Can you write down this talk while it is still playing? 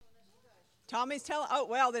Tommy's telling, oh,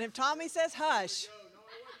 well, then if Tommy says hush. No, it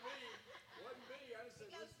wasn't me. I just said,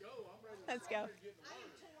 let's go. I'm ready. Let's go. I'm ready to get in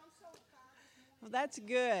the Word. Well, that's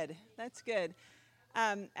good. That's good.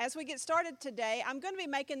 As we get started today, I'm going to be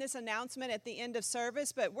making this announcement at the end of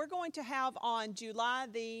service, but we're going to have on July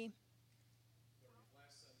the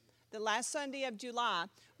last Sunday of July,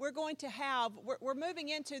 we're going to have, we're moving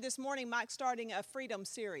into this morning, Mike starting a freedom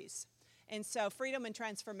series. And so freedom and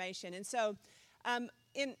transformation. And so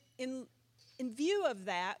in view of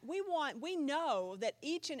that, we know that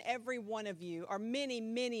each and every one of you, or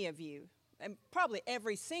many of you, and probably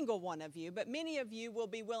every single one of you, but many of you will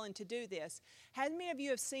be willing to do this. How many of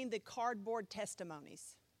you have seen the cardboard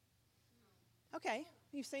testimonies? Okay,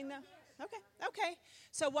 you've seen them? Okay.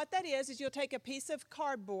 So what that is you'll take a piece of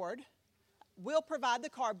cardboard. We'll provide the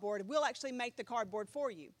cardboard. We'll actually make the cardboard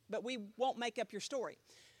for you, but we won't make up your story.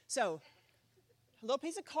 So a little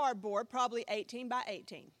piece of cardboard, probably 18 by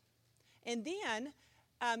 18. And then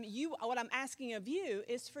what I'm asking of you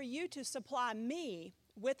is for you to supply me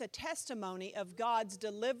with a testimony of God's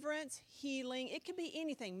deliverance, healing. It could be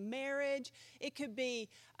anything, marriage. It could be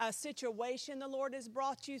a situation the Lord has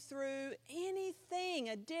brought you through. Anything,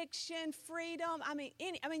 addiction, freedom. I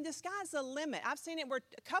mean, the sky's the limit. I've seen it where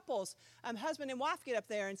couples, husband and wife, get up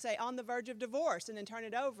there and say, on the verge of divorce, and then turn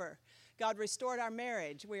it over. God restored our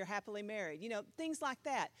marriage. We are happily married. Things like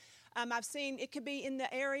that. I've seen it could be in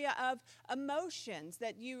the area of emotions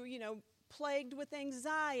that you plagued with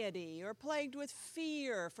anxiety or plagued with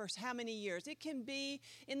fear for how many years. It can be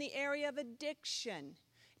in the area of addiction.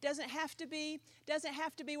 It doesn't have to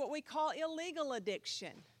be what we call illegal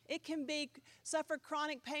addiction. It can be suffer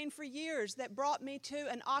chronic pain for years that brought me to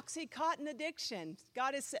an Oxycontin addiction.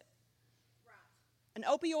 God has said, an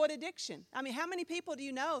opioid addiction. I mean, how many people do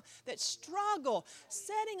you know that struggle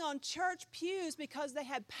sitting on church pews because they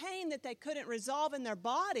had pain that they couldn't resolve in their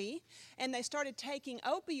body, and they started taking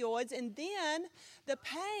opioids, and then the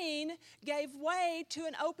pain gave way to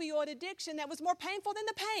an opioid addiction that was more painful than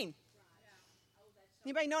the pain?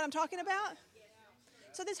 Anybody know what I'm talking about?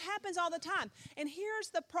 So this happens all the time. And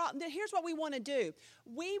here's the problem. Here's what we want to do.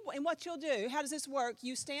 And what you'll do, how does this work?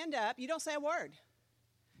 You stand up. You don't say a word.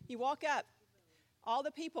 You walk up. All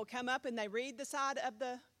the people come up and they read the side of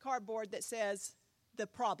the cardboard that says the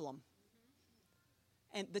problem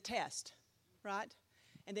and the test, right?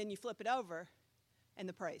 And then you flip it over and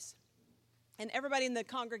the praise. And everybody in the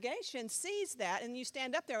congregation sees that, and you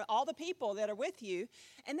stand up there, all the people that are with you,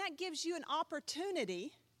 and that gives you an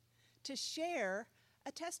opportunity to share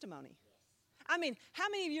a testimony. I mean, how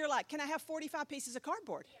many of you are like, can I have 45 pieces of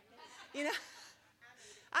cardboard?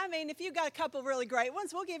 I mean, if you've got a couple of really great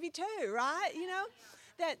ones, we'll give you two, right?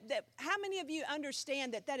 That how many of you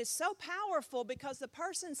understand that is so powerful, because the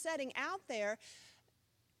person sitting out there,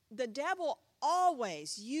 the devil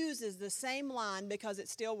always uses the same line because it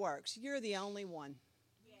still works. You're the only one.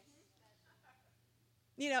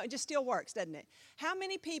 It just still works, doesn't it? How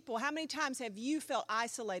many times have you felt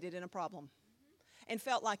isolated in a problem? And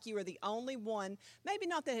felt like you were the only one, maybe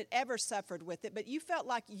not that had ever suffered with it, but you felt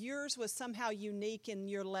like yours was somehow unique in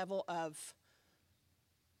your level of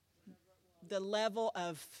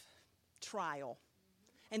trial.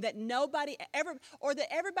 And that nobody ever, or that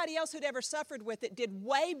everybody else who'd ever suffered with it did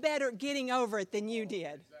way better getting over it than you did.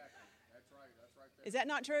 Exactly. That's right there. Is that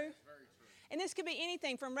not true? That's very true. And this could be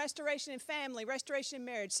anything from restoration in family, restoration in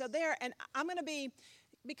marriage. So and I'm going to be,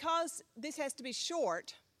 because this has to be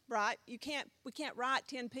short, right? We can't write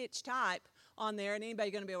 10-pitch type on there and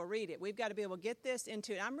anybody's going to be able to read it. We've got to be able to get this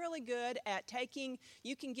into it. I'm really good at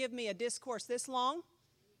you can give me a discourse this long,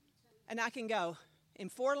 and I can go in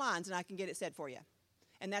 4 lines and I can get it said for you.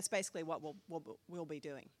 And that's basically what we'll be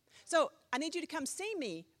doing. So I need you to come see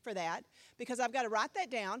me for that, because I've got to write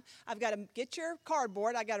that down. I've got to get your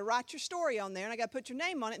cardboard. I've got to write your story on there, and I've got to put your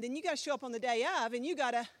name on it. Then you got to show up on the day of, and you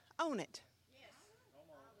got to own it.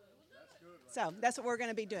 So that's what we're going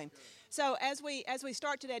to be doing. So as we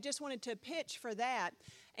start today, I just wanted to pitch for that.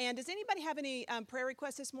 And does anybody have any prayer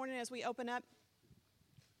requests this morning as we open up?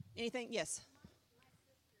 Anything? Yes.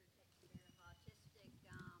 My sister takes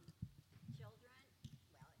care of autistic children.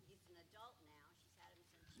 Well, he's an adult now. She's had him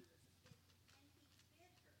since she was a kid, and he bit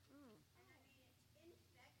her. And it's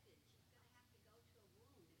infected. She's going to have to go to a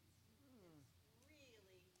wound. It's really,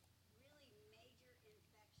 really major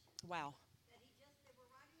infection. Wow.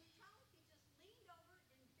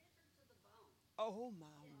 Oh, my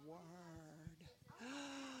word.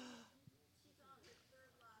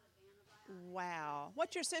 Wow.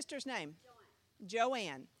 What's your sister's name?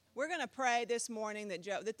 Joanne. We're going to pray this morning that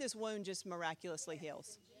this wound just miraculously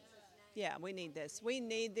heals. Yeah, we need this. We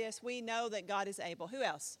need this. We know that God is able. Who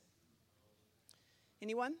else?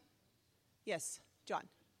 Anyone? Yes, John.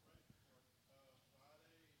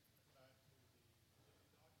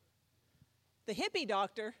 The hippie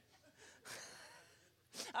doctor.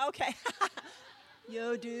 Okay.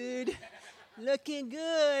 Yo, dude, looking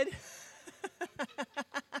good.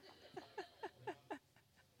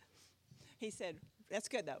 He said, that's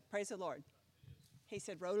good though. Praise the Lord. He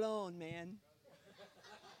said, roll on, man.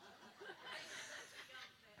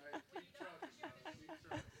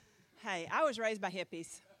 Hey, I was raised by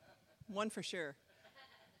hippies. One for sure.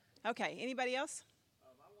 Okay, anybody else? I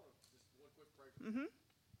want to just one quick prayer. Mm-hmm.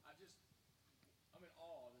 I'm in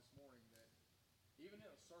awe this morning that even in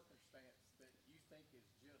a circumstance that you think is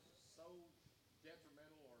just so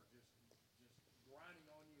detrimental or just grinding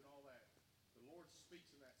on you and all that, the Lord speaks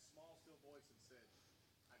in that small, still voice and said,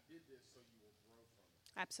 I did this so you will grow from it.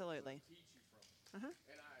 Absolutely. So teach you from it. Uh-huh.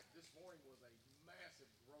 And this morning was a massive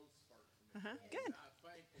growth spurt for me. Uh-huh. Good. I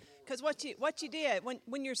thank the Lord. Because what you did,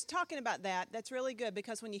 when you're talking about that, that's really good,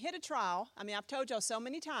 because when you hit a trial, I mean, I've told y'all so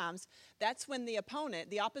many times, that's when the opponent,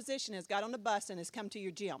 the opposition, has got on the bus and has come to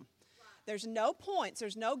your gym. There's no points,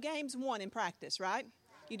 there's no games won in practice, right?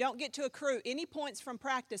 You don't get to accrue any points from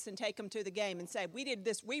practice and take them to the game and say,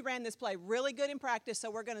 we ran this play really good in practice, so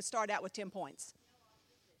we're going to start out with 10 points.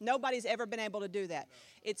 Nobody's ever been able to do that.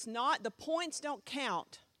 It's not, the points don't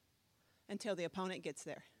count until the opponent gets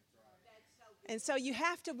there. And so you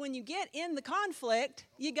have to, when you get in the conflict,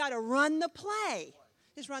 you got to run the play.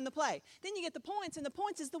 Just run the play. Then you get the points, and the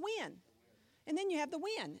points is the win. And then you have the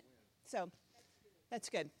win. So that's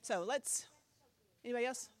good. So anybody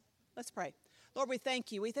else? Let's pray. Lord, we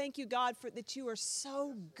thank you. We thank you, God, for that you are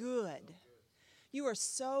so good. You are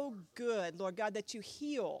so good, Lord God, that you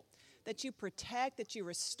heal, that you protect, that you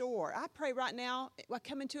restore. I pray right now, I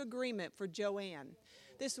come into agreement for Joanne.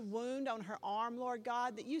 This wound on her arm, Lord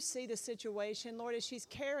God, that you see the situation, Lord, as she's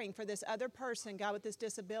caring for this other person, God, with this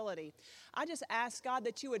disability. I just ask, God,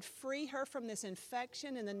 that you would free her from this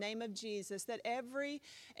infection in the name of Jesus, that every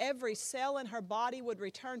cell in her body would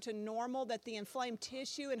return to normal, that the inflamed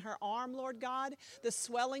tissue in her arm, Lord God, the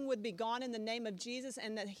swelling would be gone in the name of Jesus,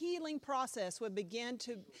 and the healing process would begin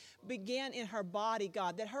in her body,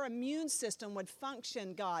 God, that her immune system would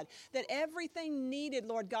function, God, that everything needed,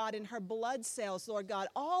 Lord God, in her blood cells, Lord God,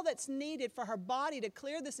 all that's needed for her body to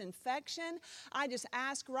clear this infection, I just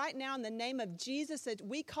ask right now in the name of Jesus that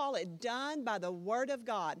we call it done by the word of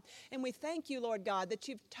God. And we thank you, Lord God, that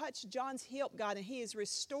you've touched John's hip, God, and he is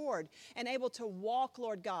restored and able to walk,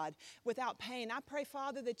 Lord God, without pain. I pray,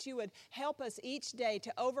 Father, that you would help us each day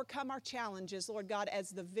to overcome our challenges, Lord God, as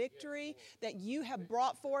the victory that you have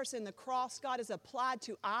brought for us in the cross, God, is applied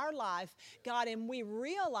to our life, God, and we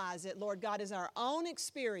realize it, Lord God, as our own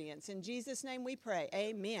experience. In Jesus' name we pray.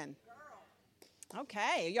 Amen.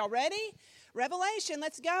 Okay, y'all ready? Revelation,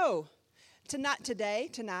 let's go. Tonight,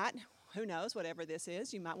 who knows, whatever this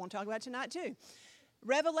is, you might want to talk about tonight too.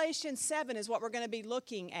 Revelation 7 is what we're going to be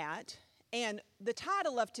looking at. And the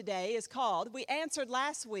title of today is called, we answered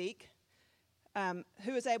last week,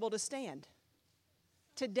 Who is Able to Stand?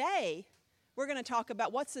 Today, we're going to talk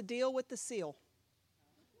about what's the deal with the seal.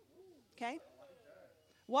 Okay?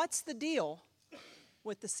 What's the deal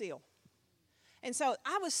with the seal? And so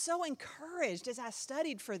I was so encouraged as I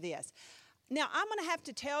studied for this. Now, I'm going to have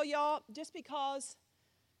to tell y'all, just because,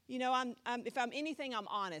 you know, if I'm anything, I'm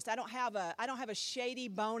honest. I don't have a shady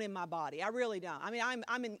bone in my body. I really don't. I mean,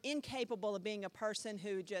 I'm incapable of being a person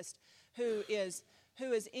who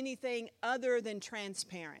is anything other than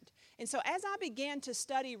transparent. And so as I began to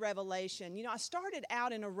study Revelation, you know, I started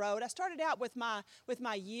out in a road. I started out with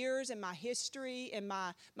my years and my history and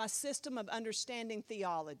my system of understanding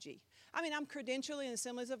theology. I mean, I'm credentialed in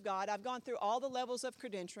Assemblies of God. I've gone through all the levels of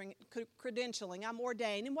credentialing. I'm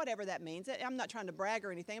ordained, and whatever that means. I'm not trying to brag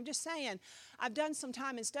or anything. I'm just saying I've done some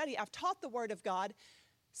time in study. I've taught the Word of God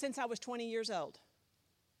since I was 20 years old.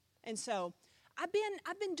 And so I've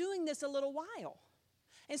been doing this a little while.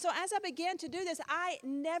 And so as I began to do this, I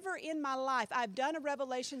never in my life, I've done a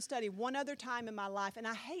Revelation study one other time in my life, and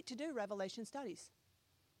I hate to do Revelation studies.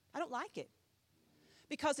 I don't like it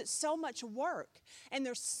because it's so much work, and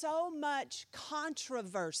there's so much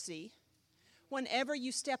controversy whenever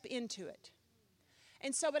you step into it.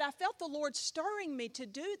 And so, but I felt the Lord stirring me to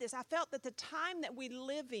do this. I felt that the time that we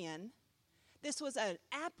live in, this was an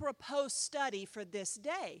apropos study for this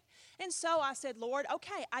day. And so I said, Lord,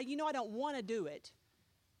 okay, I don't want to do it,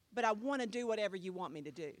 but I want to do whatever you want me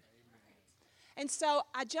to do. Amen. And so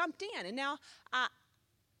I jumped in. And now,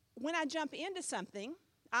 when I jump into something,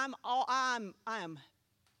 I'm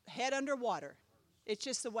head under water. It's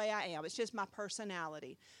just the way I am. It's just my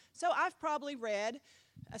personality. So I've probably read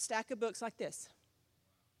a stack of books like this.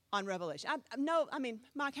 on Revelation.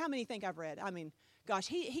 Mike, how many think I've read? I mean, gosh,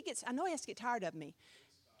 he gets, I know he has to get tired of me.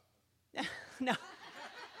 No,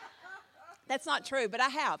 that's not true, but I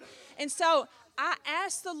have. And so I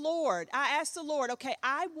asked the Lord, okay,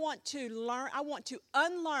 I want to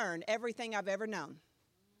unlearn everything I've ever known.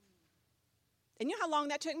 And you know how long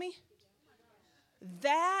that took me?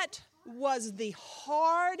 That was the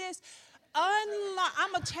hardest. I'm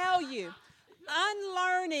going to tell you,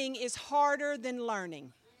 unlearning is harder than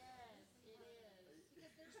learning.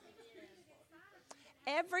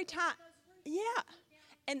 Every time, yeah.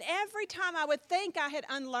 And every time I would think I had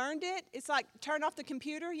unlearned it, it's like turn off the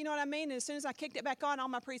computer, you know what I mean? And as soon as I kicked it back on, all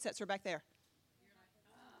my presets were back there.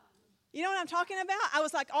 You know what I'm talking about? I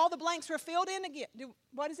was like, all the blanks were filled in again.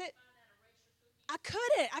 What is it? I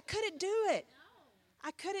couldn't do it.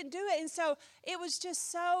 I couldn't do it. And so it was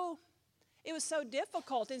just so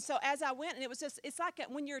difficult. And so as I went, and it's like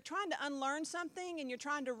when you're trying to unlearn something and you're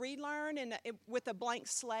trying to relearn with a blank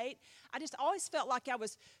slate, I just always felt like I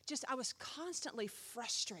was constantly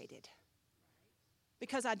frustrated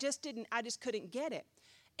because I just couldn't get it.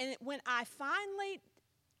 And when I finally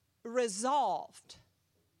resolved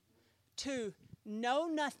to know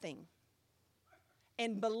nothing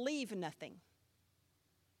and believe nothing,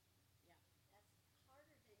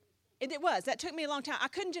 it was. That took me a long time. I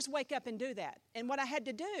couldn't just wake up and do that. And what I had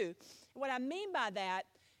to do, what I mean by that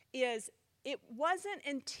is it wasn't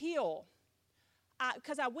until,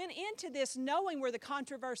 because I went into this knowing where the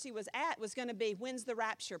controversy was going to be, when's the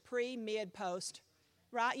rapture, pre, mid, post,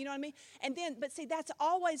 right? You know what I mean? And then, but see, that's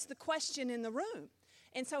always the question in the room.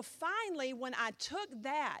 And so finally, when I took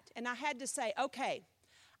that and I had to say, okay,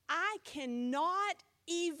 I cannot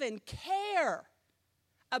even care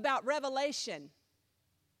about Revelation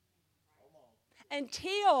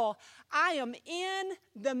until I am in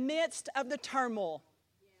the midst of the turmoil.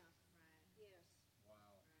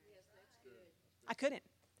 I couldn't.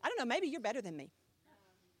 I don't know, maybe you're better than me.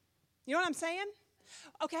 You know what I'm saying?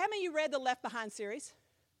 Okay, how many of you read the Left Behind series?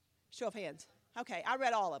 Show of hands. Okay, I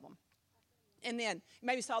read all of them. And then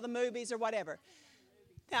maybe saw the movies or whatever.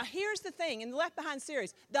 Now, here's the thing. In the Left Behind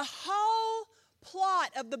series, the whole plot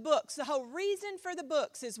of the books, the whole reason for the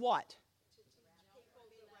books is what?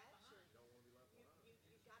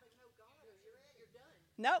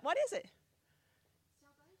 No, what is it?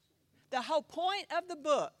 The whole point of the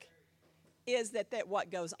book is that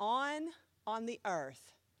what goes on the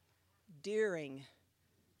earth during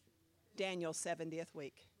Daniel's 70th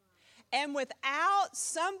week. And without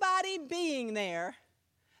somebody being there,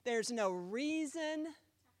 there's no reason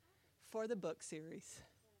for the book series.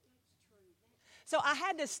 So I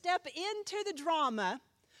had to step into the drama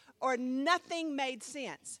or nothing made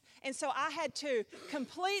sense. And so I had to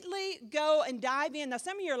completely go and dive in. Now,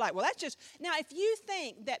 some of you are like, well, that's just... Now, if you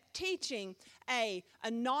think that teaching a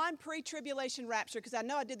non-pre-tribulation rapture, because I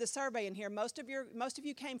know I did the survey in here, most of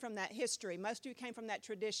you came from that history. Most of you came from that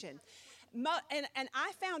tradition. And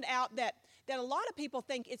I found out that a lot of people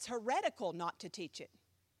think it's heretical not to teach it.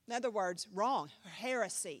 In other words, wrong,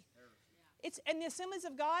 heresy. It's in the Assemblies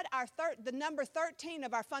of God, the number 13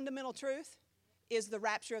 of our fundamental truth is the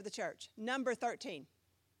rapture of the church. Number 13.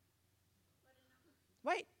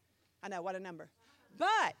 Wait, I know, what a number.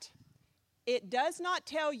 But it does not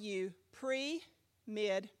tell you pre,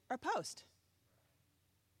 mid, or post.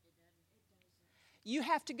 You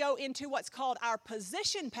have to go into what's called our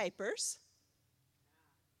position papers.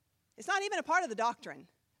 It's not even a part of the doctrine.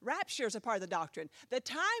 Rapture is a part of the doctrine. The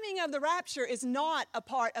timing of the rapture is not a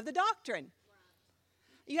part of the doctrine.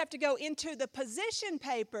 You have to go into the position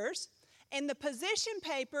papers. And the position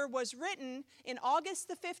paper was written in August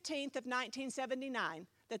the 15th of 1979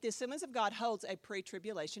 that the Assemblies of God holds a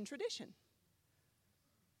pre-tribulation tradition.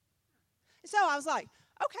 So I was like,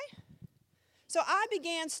 okay. So I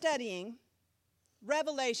began studying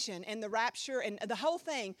Revelation and the rapture and the whole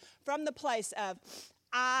thing from the place of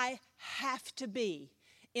I have to be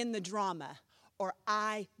in the drama or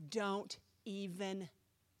I don't even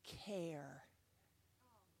care.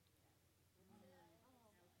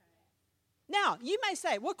 Now, you may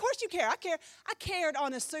say, well, of course you care. I care. I cared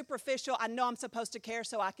on a superficial, I know I'm supposed to care,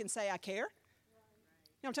 so I can say I care. You know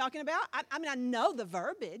what I'm talking about? I know the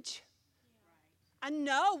verbiage. I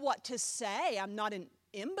know what to say. I'm not an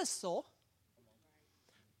imbecile.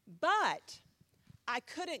 But I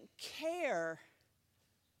couldn't care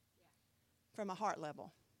from a heart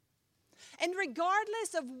level. And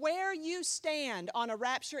regardless of where you stand on a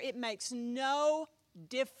rapture, it makes no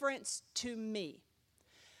difference to me.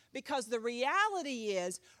 Because the reality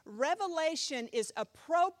is, Revelation is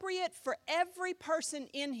appropriate for every person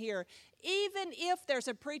in here, even if there's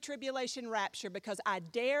a pre-tribulation rapture, because I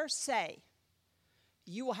dare say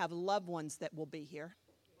you will have loved ones that will be here.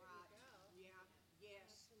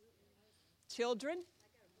 Children.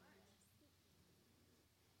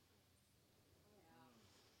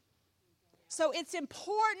 So it's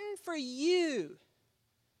important for you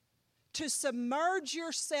to submerge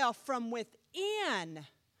yourself from within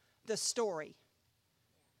the story,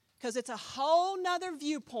 because it's a whole nother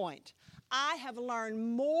viewpoint. I have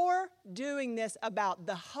learned more doing this about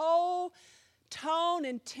the whole tone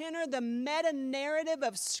and tenor, the meta-narrative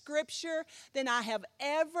of Scripture than I have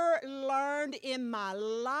ever learned in my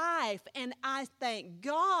life. And I thank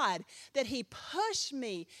God that He pushed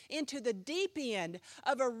me into the deep end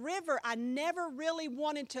of a river I never really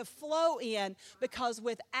wanted to flow in, because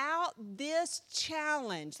without this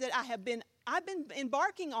challenge that I've been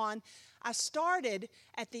embarking on, I started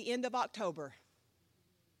at the end of October.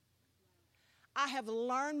 I have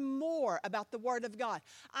learned more about the Word of God.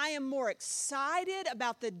 I am more excited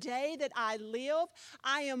about the day that I live.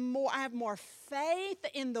 I have more faith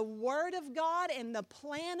in the Word of God and the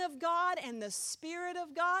plan of God and the Spirit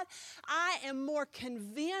of God. I am more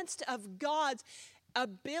convinced of God's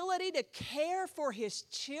ability to care for His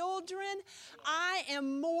children. I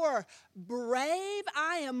am more brave.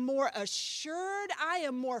 I am more assured. I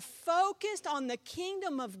am more focused on the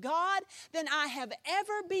kingdom of God than I have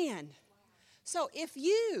ever been. So if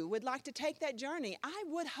you would like to take that journey, I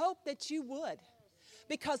would hope that you would,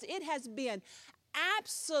 because it has been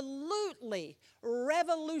absolutely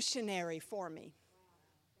revolutionary for me.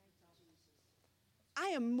 I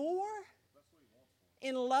am more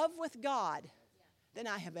in love with God than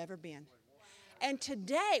I have ever been. And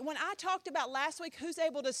today, when I talked about last week, who's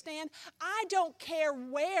able to stand, I don't care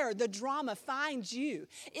where the drama finds you.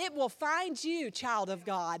 It will find you, child of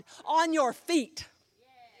God, on your feet.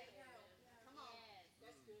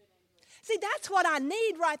 See, that's what I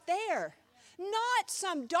need right there. Not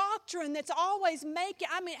some doctrine that's always making,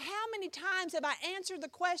 how many times have I answered the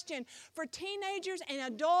question for teenagers and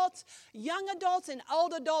adults, young adults and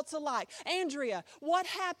old adults alike? Andrea, what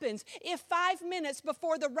happens if 5 minutes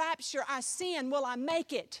before the rapture I sin? Will I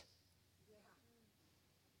make it?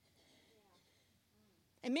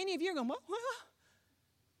 And many of you are going, well,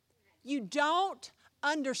 you don't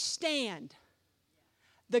understand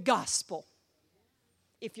the gospel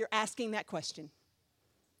if you're asking that question.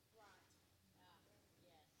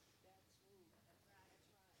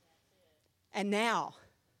 And now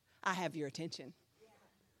I have your attention.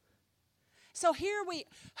 So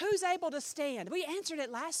who's able to stand? We answered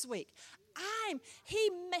it last week. He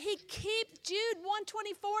keeps, Jude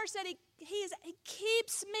 1:24 said he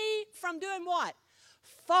keeps me from doing what?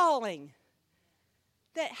 Falling.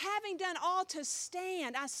 That having done all to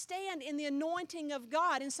stand, I stand in the anointing of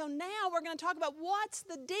God. And so now we're going to talk about what's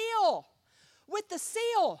the deal with the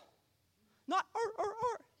seal. Not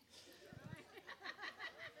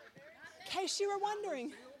in case you were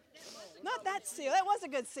wondering. Not that seal. That was a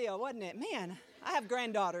good seal, wasn't it? Man, I have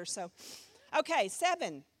granddaughters, so. Okay,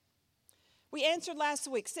 7. We answered last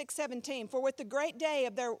week, 6:17. For the great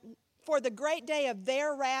day of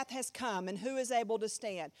their wrath has come, and who is able to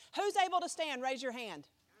stand? Who's able to stand? Raise your hand.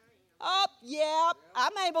 Oh, yeah,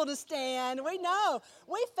 I'm able to stand. We know.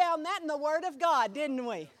 We found that in the Word of God, didn't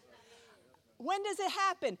we? When does it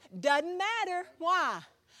happen? Doesn't matter. Why?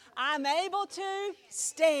 I'm able to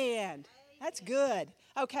stand. That's good.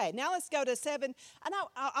 Okay, now let's go to 7.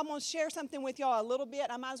 I'm going to share something with y'all a little bit.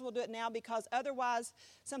 I might as well do it now, because otherwise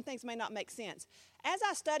some things may not make sense. As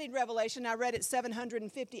I studied Revelation, I read it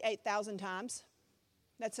 758,000 times.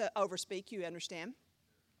 That's an overspeak, you understand.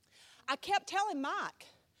 I kept telling Mike,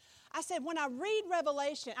 I said, when I read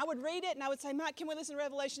Revelation, I would read it and I would say, Mike, can we listen to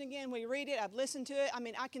Revelation again? We read it. I'd listen to it.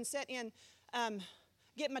 I can sit in,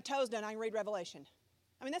 get my toes done. I can read Revelation.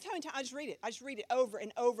 That's how many times I just read it. I just read it over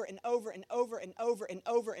and over and over and over and over and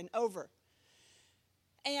over and over.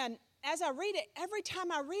 And as I read it, every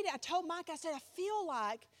time I read it, I told Mike, I said, I feel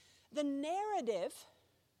like the narrative,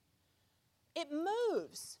 it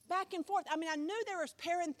moves back and forth. I knew there was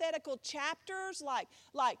parenthetical chapters like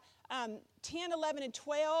 10, 11, and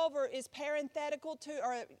 12 is parenthetical to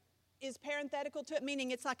it,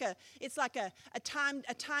 meaning it's like a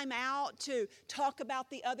time out to talk about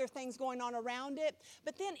the other things going on around it.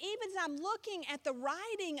 But then even as I'm looking at the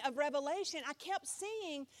writing of Revelation, I kept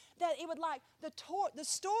seeing that it would the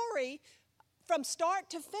story from start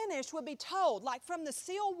to finish would be told. Like from the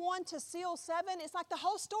seal 1 to seal 7, it's like the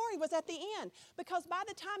whole story was at the end. Because by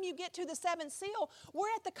the time you get to the 7th seal,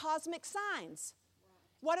 we're at the cosmic signs.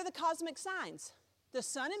 What are the cosmic signs? The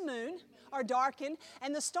sun and moon are darkened,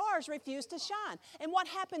 and the stars refuse to shine. And what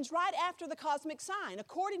happens right after the cosmic sign,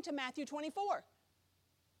 according to Matthew 24?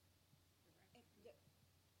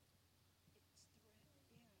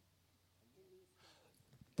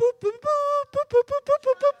 boo, boo, boo, boo, boo,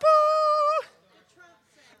 boo, boo, boo.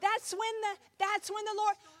 That's when the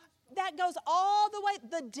Lord, that goes all the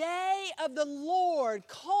way. The day of the Lord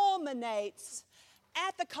culminates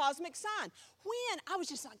at the cosmic sign. When, I'm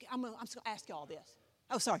just going to ask you all this.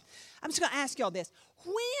 Oh, sorry. I'm just going to ask you all this.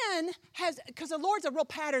 Because the Lord's a real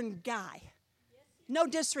pattern guy. No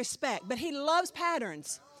disrespect, but he loves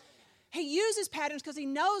patterns. He uses patterns because he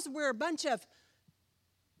knows we're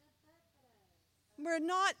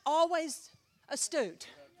not always astute.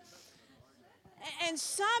 And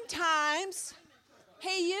sometimes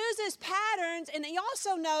he uses patterns, and he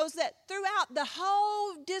also knows that throughout the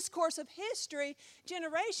whole discourse of history,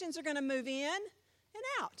 generations are going to move in and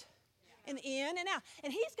out. And in and out.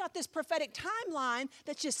 And he's got this prophetic timeline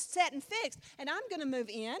that's just set and fixed. And I'm going to move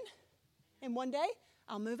in, and one day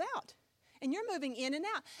I'll move out. And you're moving in and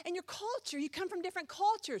out. And your culture, you come from different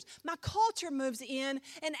cultures. My culture moves in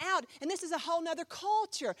and out. And this is a whole nother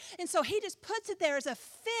culture. And so he just puts it there as a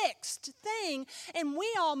fixed thing. And we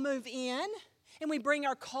all move in. And we bring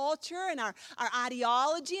our culture and our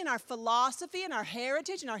ideology and our philosophy and our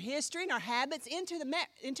heritage and our history and our habits into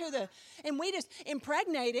the, and we just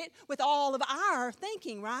impregnate it with all of our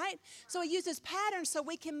thinking, right? So he uses patterns so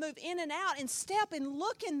we can move in and out and step and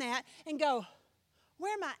look in that and go,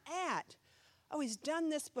 where am I at? Oh, he's done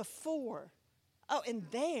this before. Oh, and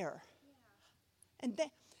there. And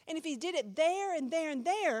if he did it there and there and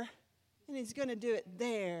there, then he's going to do it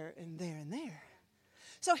there and there and there.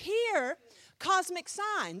 So here, cosmic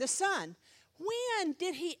sign, the sun. When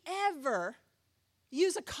did he ever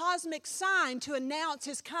use a cosmic sign to announce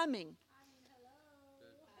his coming?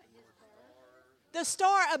 The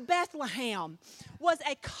Star of Bethlehem was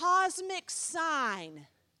a cosmic sign.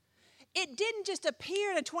 It didn't just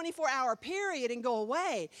appear in a 24-hour period and go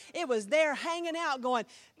away. It was there hanging out going,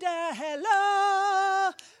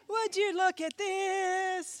 hello, would you look at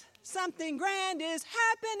this? Something grand is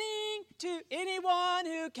happening to anyone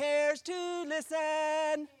who cares to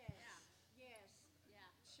listen.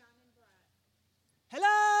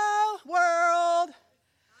 Hello, world.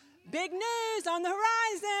 Big news on the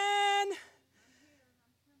horizon.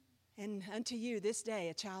 And unto you this day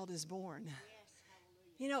a child is born.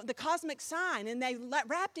 You know, the cosmic sign, and they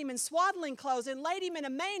wrapped him in swaddling clothes and laid him in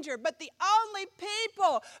a manger. But the only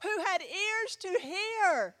people who had ears to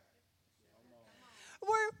hear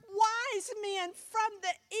were wise men from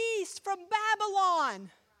the east, from Babylon,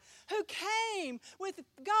 who came with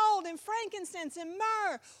gold and frankincense and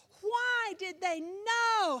myrrh. Why did they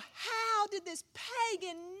know? How did this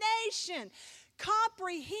pagan nation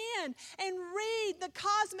comprehend and read the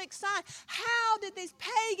cosmic sign? How did these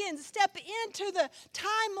pagans step into the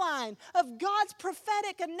timeline of God's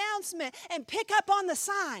prophetic announcement and pick up on the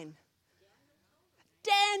sign?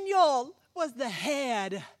 Daniel was the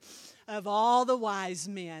head of all the wise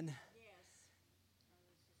men.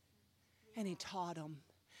 And he taught them.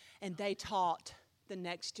 And they taught the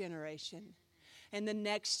next generation. And the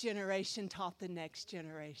next generation taught the next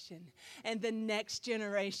generation. And the next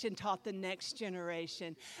generation taught the next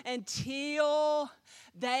generation. Until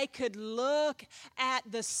they could look at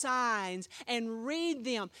the signs and read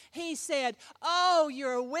them. He said, oh,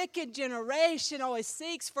 you're a wicked generation, always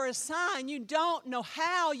seeks for a sign. You don't know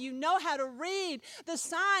how. You know how to read the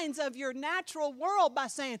signs of your natural world by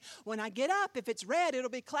saying, when I get up, if it's red, it'll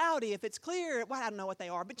be cloudy. If it's clear, well, I don't know what they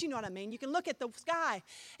are, but you know what I mean. You can look at the sky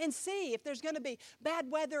and see if there's going to be bad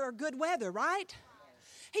weather or good weather, right?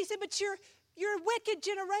 He said, but you're a wicked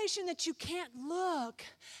generation that you can't look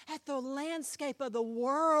at the landscape of the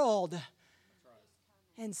world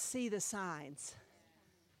and see the signs.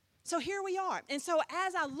 So here we are. And so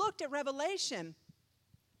as I looked at Revelation,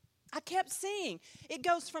 I kept seeing it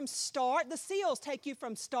goes from start. The seals take you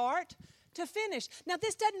from start to finish. Now,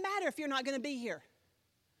 this doesn't matter if you're not going to be here.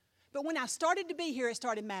 But when I started to be here, it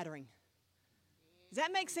started mattering. Does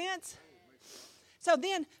that make sense? So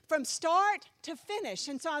then from start to finish.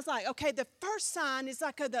 And so I was like, okay, the first sign is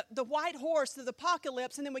like the white horse of the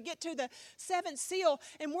apocalypse. And then we get to the seventh seal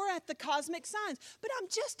and we're at the cosmic signs. But I'm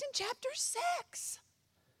just in chapter 6.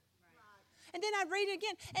 And then I read it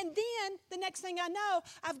again. And then the next thing I know,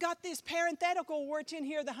 I've got this parenthetical word in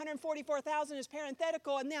here. The 144,000 is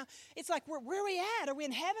parenthetical. And now it's like, where are we at? Are we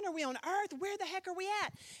in heaven? Are we on earth? Where the heck are we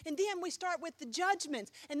at? And then we start with the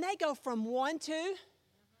judgments. And they go from 1 to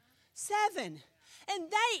 7.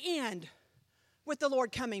 And they end with the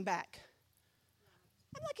Lord coming back.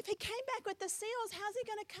 I'm like, if he came back with the seals, how's he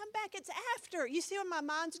going to come back? It's after. You see what my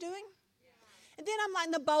mind's doing? And then I'm like,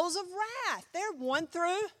 in the bowls of wrath. They're 1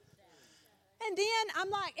 through. And then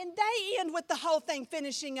I'm like, and they end with the whole thing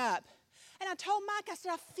finishing up. And I told Mike, I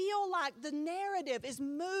said, I feel like the narrative is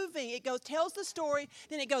moving. It tells the story,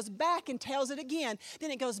 then it goes back and tells it again. Then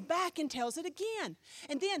it goes back and tells it again.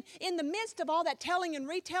 And then in the midst of all that telling and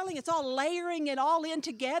retelling, it's all layering it all in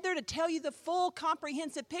together to tell you the full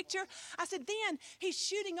comprehensive picture. I said, then he's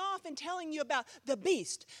shooting off and telling you about the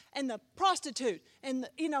beast and the prostitute and,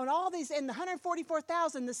 and all these, and the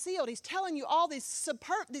 144,000, the sealed. He's telling you all these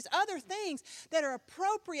other things that are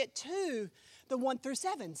appropriate to the 1 through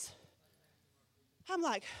 7s. I'm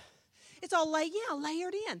like, it's all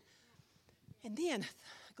layered in. And then,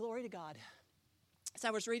 glory to God. As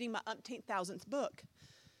I was reading my umpteenth thousandth book,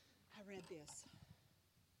 I read this.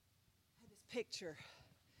 I had this picture.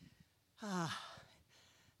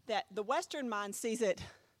 That the Western mind sees it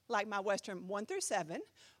like my Western 1 through 7,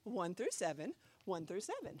 1 through 7, 1 through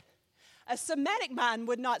 7. A Semitic mind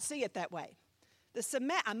would not see it that way.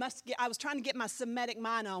 I was trying to get my Semitic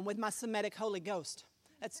mind on with my Semitic Holy Ghost.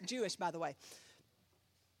 That's Jewish, by the way.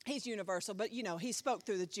 He's universal, but he spoke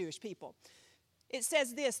through the Jewish people. It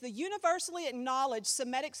says this: the universally acknowledged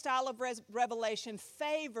Semitic style of revelation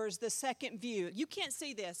favors the second view. You can't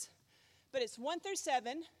see this, but it's 1 through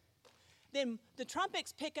 7. Then the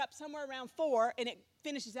trumpets pick up somewhere around 4, and it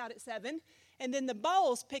finishes out at 7. And then the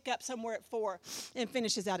bowls pick up somewhere at 4 and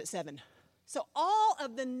finishes out at 7. So all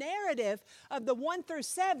of the narrative of the 1 through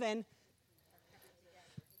 7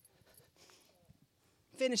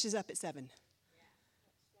 finishes up at 7.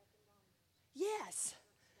 Yes.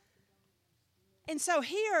 And so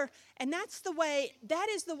here, and that is the way,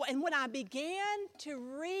 and when I began to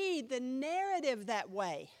read the narrative that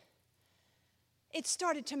way, it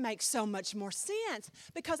started to make so much more sense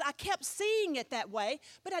because I kept seeing it that way,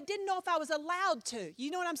 but I didn't know if I was allowed to.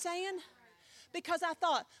 You know what I'm saying? Because I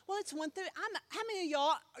thought, well, it's 1 through, how many of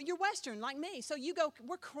y'all, you're Western like me, so you go,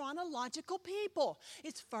 we're chronological people.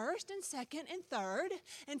 It's first and second and third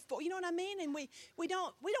and fourth, you know what I mean? And we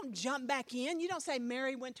don't jump back in. You don't say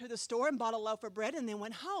Mary went to the store and bought a loaf of bread and then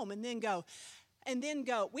went home and then go.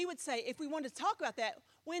 We would say, if we wanted to talk about that,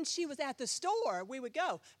 when she was at the store, we would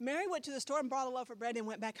go, Mary went to the store and brought a loaf of bread and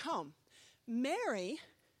went back home. Mary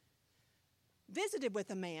visited with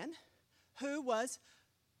a man who was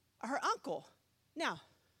her uncle. Now,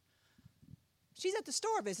 she's at the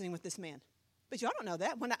store visiting with this man. But y'all don't know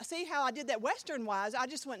that. When I see how I did that Western-wise, I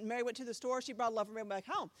just Mary went to the store, she brought a loaf of bread back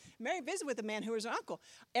home. Mary visited with a man who was her uncle.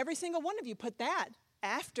 Every single one of you put that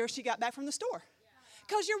after she got back from the store.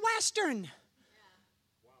 Because you're Western.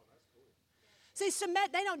 See,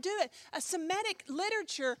 they don't do it. A Semitic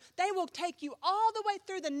literature, they will take you all the way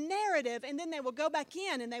through the narrative, and then they will go back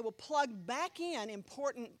in and they will plug back in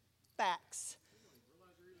important facts.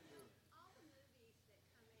 All the movies that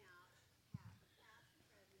come out have past,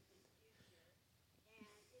 present, and future,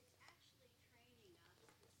 and it's actually training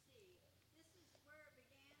us to see this is where it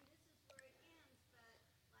began, this is where it ends,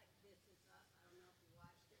 but like This Is Us, I don't know if you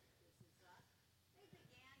watched it, This Is Us. They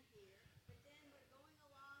began here, but then we're going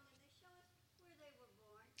along and they show us where they were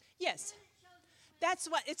born. Yes. And it shows us when That's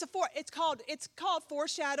what it's called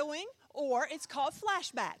foreshadowing, or it's called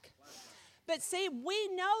flashback. But see, we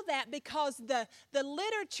know that because the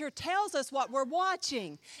literature tells us what we're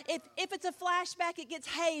watching. If it's a flashback, it gets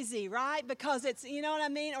hazy, right? Because it's, you know what I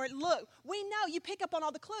mean? Or look, we know you pick up on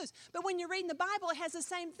all the clues. But when you're reading the Bible, it has the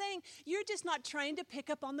same thing. You're just not trained to pick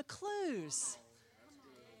up on the clues.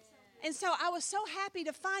 And so I was so happy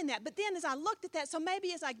to find that. But then as I looked at that, so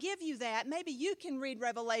maybe as I give you that, maybe you can read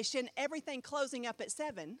Revelation, everything closing up at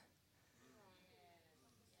 7.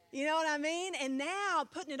 You know what I mean? And now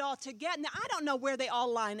putting it all together. Now, I don't know where they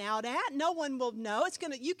all line out at. No one will know.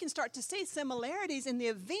 You can start to see similarities in the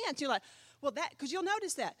events. You're like, well, because you'll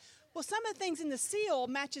notice that. Well, some of the things in the seal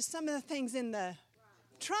matches some of the things in the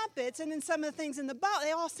trumpets, and then some of the things in the bow.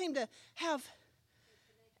 They all seem to have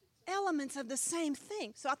elements of the same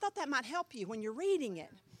thing. So I thought that might help you when you're reading it.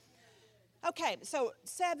 Okay, so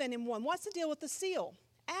 7 and 1. What's the deal with the seal?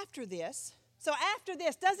 After this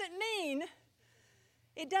doesn't mean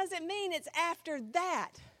it's after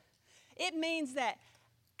that. It means that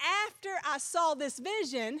after I saw this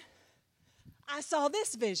vision, I saw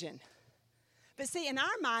this vision. But see, in our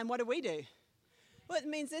mind, what do? Well, it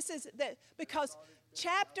means this is that because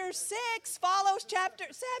chapter 6 follows chapter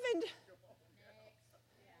 7.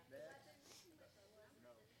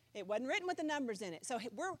 It wasn't written with the numbers in it. So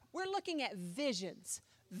we're looking at visions.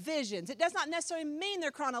 Visions. It does not necessarily mean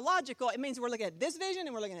they're chronological. It means we're looking at this vision,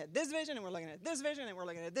 and we're looking at this vision, and we're looking at this vision, and we're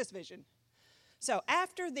looking at this vision. So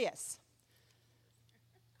after this,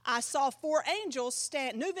 I saw 4 angels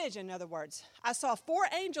new vision, in other words. I saw 4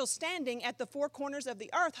 angels standing at the 4 corners of the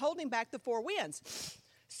earth, holding back the 4 winds,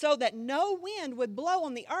 so that no wind would blow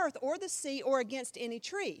on the earth or the sea or against any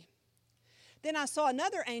tree. Then I saw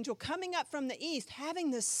another angel coming up from the east,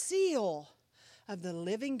 having the seal of the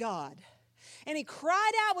living God. And he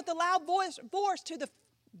cried out with a loud voice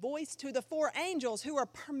to the four angels who are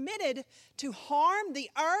permitted to harm the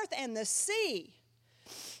earth and the sea,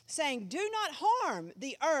 saying, do not harm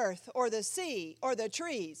the earth or the sea or the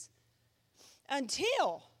trees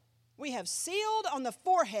until we have sealed on the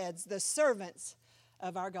foreheads the servants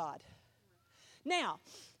of our God. Now,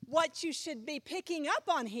 what you should be picking up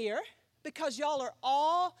on here, because y'all are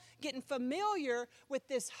all getting familiar with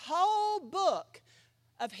this whole book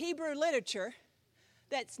of Hebrew literature,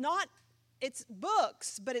 it's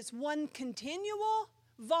books, but it's one continual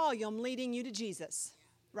volume leading you to Jesus,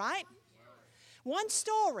 right? One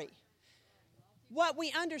story. What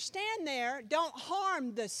we understand there, don't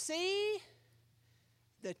harm the sea,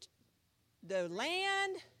 the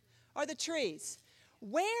land, or the trees.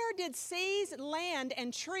 Where did seas, land,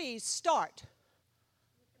 and trees start?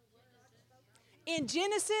 In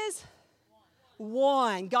Genesis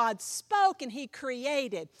 1. God spoke and he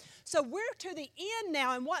created. So we're to the end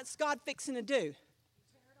now, and what's God fixing to do?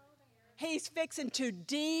 He's fixing to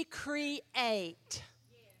decreate.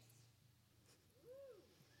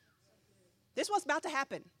 This is what's about to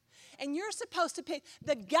happen. And you're supposed to pick.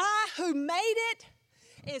 The guy who made it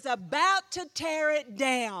is about to tear it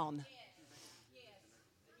down.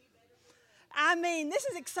 I mean, this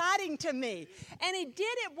is exciting to me. And he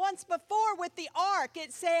did it once before with the ark.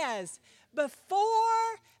 It says,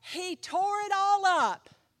 before he tore it all up,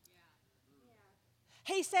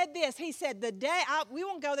 he said this. He said, we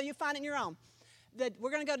won't go there. You find it in your own.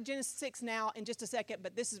 We're going to go to Genesis 6 now in just a second,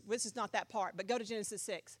 but this is not that part. But go to Genesis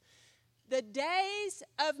 6. The days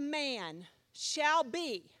of man shall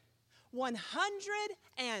be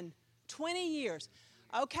 120 years.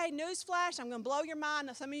 Okay, newsflash, I'm going to blow your mind.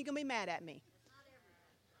 Some of you are going to be mad at me.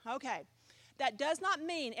 Okay, that does not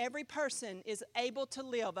mean every person is able to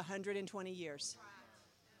live 120 years.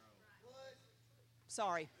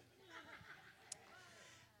 Sorry.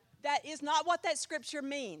 That is not what that scripture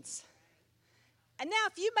means. And now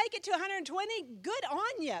if you make it to 120, good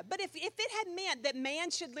on you. But if it had meant that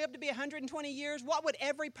man should live to be 120 years, what would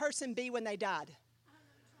every person be when they died?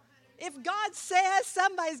 If God says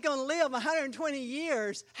somebody's going to live 120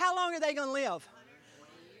 years, how long are they going to live?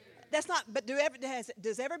 That's not, but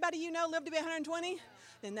does everybody you know live to be 120?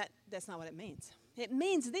 Then that's not what it means. It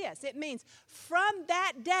means this. It means from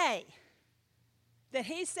that day that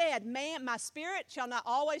he said, man, my spirit shall not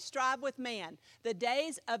always strive with man. The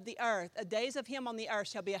days of the earth, the days of him on the earth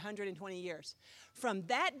shall be 120 years. From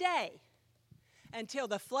that day until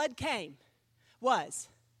the flood came was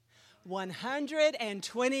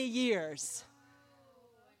 120 years.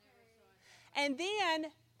 And then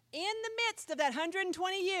in the midst of that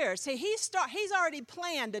 120 years, see, he's already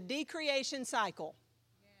planned a decreation cycle.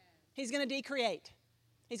 He's going to decreate.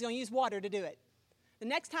 He's going to use water to do it. The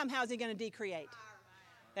next time, how is he going to decreate?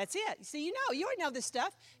 That's it. See, you already know this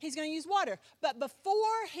stuff. He's going to use water. But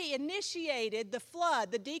before he initiated the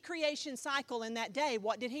flood, the decreation cycle in that day,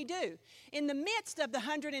 what did he do? In the midst of the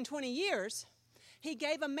 120 years, he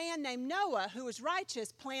gave a man named Noah, who was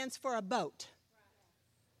righteous, plans for a boat.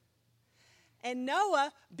 And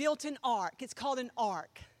Noah built an ark. It's called an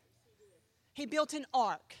ark. He built an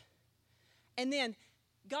ark. And then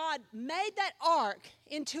God made that ark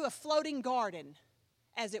into a floating garden,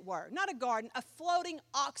 as it were. Not a garden, a floating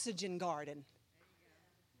oxygen garden.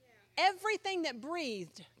 Everything that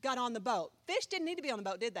breathed got on the boat. Fish didn't need to be on the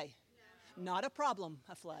boat, did they? No. Not a problem,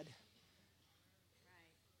 a flood.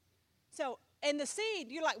 So, and the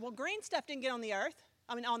seed, you're like, well, green stuff didn't get on the ark.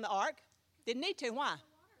 Didn't need to. Why?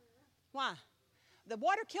 Why? The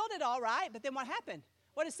water killed it all right, but then what happened?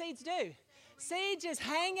 What do seeds do? Seeds just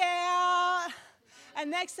hang out.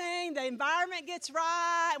 And next thing, the environment gets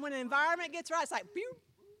right. And when the environment gets right, it's like, pew,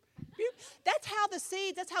 pew. That's how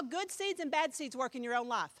good seeds and bad seeds work in your own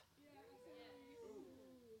life.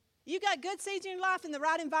 You got good seeds in your life, in the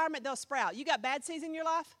right environment, they'll sprout. You got bad seeds in your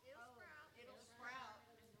life? It'll sprout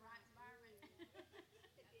in the right environment.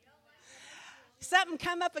 Something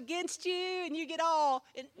come up against you, and you get all,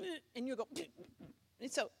 and you go,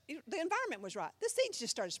 and so the environment was right. The seeds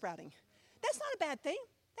just started sprouting. That's not a bad thing.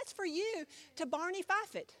 That's for you to Barney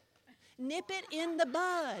Fife it. Nip it in the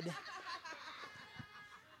bud.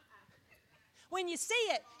 When you see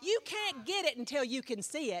it, you can't get it until you can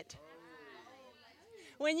see it.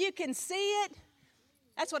 When you can see it,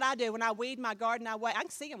 that's what I do. When I weed my garden, I can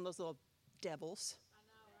see them, those little devils.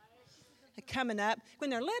 They're coming up. When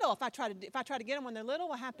they're little, if I try to get them when they're little,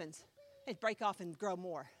 what happens? They break off and grow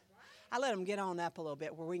more. I let them get on up a little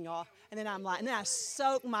bit where we can all, and then I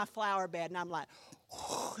soak my flower bed, and I'm like,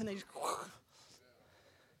 and they just,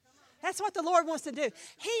 That's what the Lord wants to do.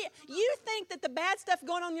 You think that the bad stuff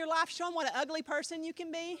going on in your life, showing what an ugly person you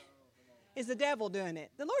can be, is the devil doing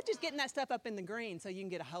it. The Lord just getting that stuff up in the green so you can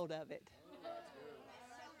get a hold of it.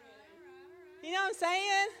 You know what I'm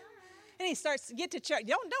saying? And he starts to get to church.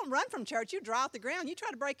 Don't run from church. You dry out the ground. You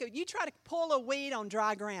try to pull a weed on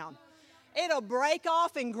dry ground. It'll break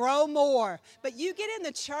off and grow more. But you get in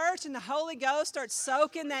the church and the Holy Ghost starts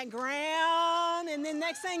soaking that ground. And then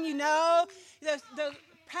next thing you know, the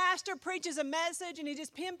pastor preaches a message and he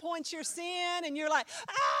just pinpoints your sin. And you're like,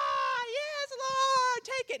 yes, Lord,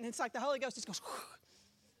 take it. And it's like the Holy Ghost just goes,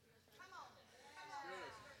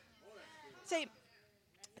 see,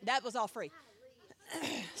 that was all free.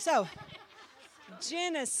 So,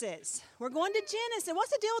 Genesis. We're going to Genesis.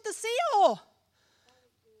 What's the deal with the seal?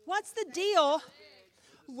 What's the deal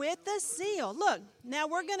with the seal? Look, now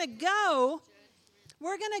we're going to go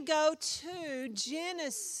to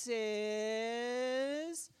Genesis.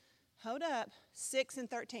 Hold up. 6 and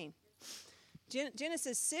 13.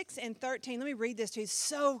 Genesis 6 and 13. Let me read this to you. It's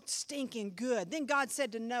so stinking good. Then God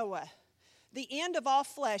said to Noah, the end of all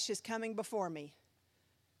flesh is coming before me.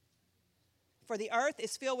 For the earth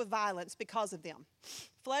is filled with violence because of them.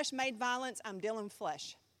 Flesh made violence, I'm dealing with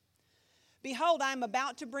flesh. Behold, I am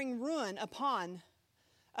about to bring ruin upon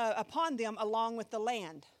them along with the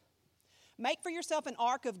land. Make for yourself an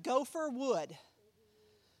ark of gopher wood.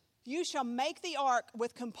 You shall make the ark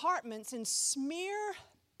with compartments and smear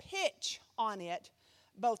pitch on it,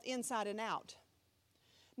 both inside and out.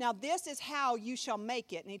 Now this is how you shall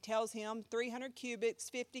make it. And he tells him 300 cubits,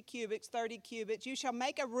 50 cubits, 30 cubits. You shall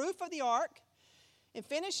make a roof of the ark and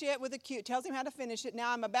finish it with tells him how to finish it.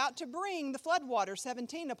 Now I'm about to bring the floodwater,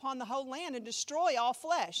 17, upon the whole land and destroy all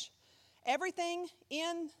flesh. Everything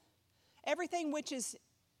which is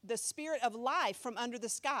the spirit of life from under the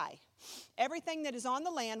sky. Everything that is on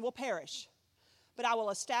the land will perish. But I will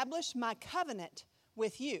establish my covenant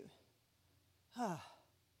with you.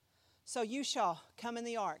 So you shall come in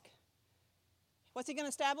the ark. What's he going to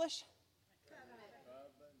establish?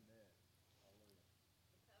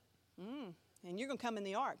 And you're going to come in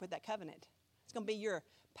the ark with that covenant. It's going to be your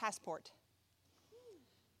passport.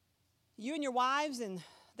 You and your wives and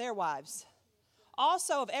their wives.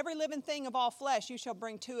 Also of every living thing of all flesh, you shall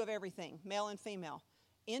bring 2 of everything, male and female,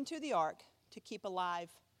 into the ark to keep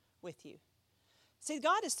alive with you. See,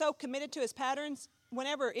 God is so committed to his patterns.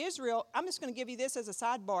 Whenever Israel, I'm just going to give you this as a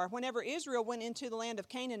sidebar. Whenever Israel went into the land of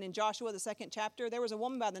Canaan in Joshua, the 2nd chapter, there was a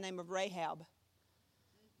woman by the name of Rahab.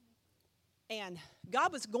 And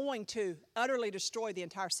God was going to utterly destroy the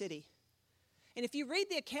entire city. And if you read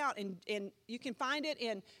the account, and you can find it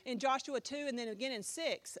in Joshua 2 and then again in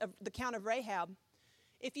 6, of the account of Rahab.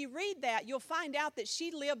 If you read that, you'll find out that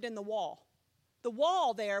she lived in the wall. The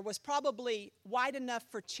wall there was probably wide enough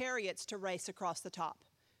for chariots to race across the top.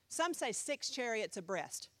 Some say 6 chariots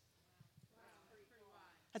abreast.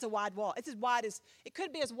 That's a wide wall. It's as wide as, it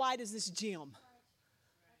could be as wide as this gym.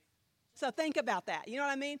 So think about that. You know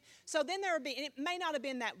what I mean? So then there would be, and it may not have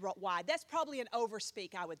been that wide. That's probably an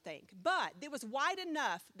overspeak, I would think. But it was wide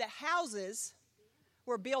enough that houses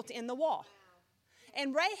were built in the wall.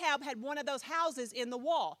 And Rahab had one of those houses in the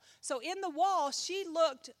wall. So in the wall, she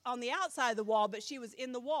looked on the outside of the wall, but she was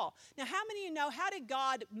in the wall. Now, how many of you know, how did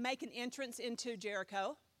God make an entrance into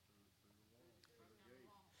Jericho?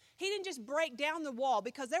 He didn't just break down the wall,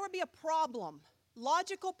 because there would be a problem,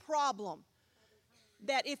 logical problem,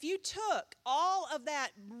 that if you took all of that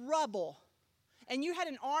rubble and you had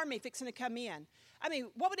an army fixing to come in, I mean,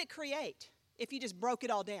 what would it create if you just broke it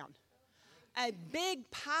all down? A big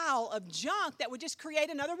pile of junk that would just create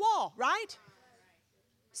another wall, right?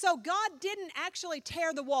 So God didn't actually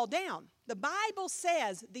tear the wall down. The Bible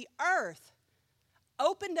says the earth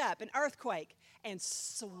opened up, an earthquake, and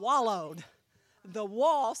swallowed the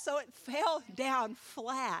wall so it fell down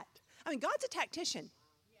flat. I mean, God's a tactician.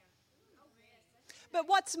 But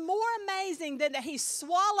what's more amazing than that he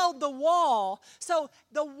swallowed the wall so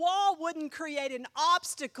the wall wouldn't create an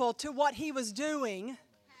obstacle to what he was doing.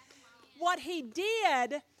 What he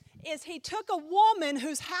did is he took a woman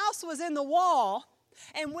whose house was in the wall,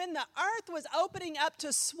 and when the earth was opening up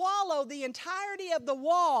to swallow the entirety of the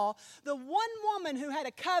wall, the one woman who had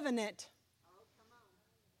a covenant,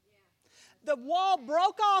 the wall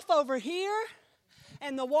broke off over here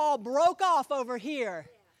and the wall broke off over here.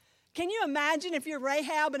 Can you imagine if you're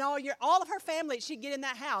Rahab and all of her family, she'd get in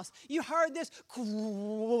that house. You heard this,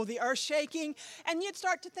 the earth shaking, and you'd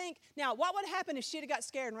start to think, now, what would happen if she'd have got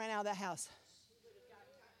scared and ran out of that house?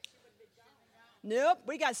 Nope,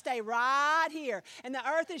 we got to stay right here. And the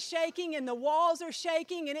earth is shaking and the walls are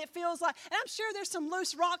shaking and it feels like, and I'm sure there's some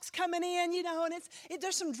loose rocks coming in, and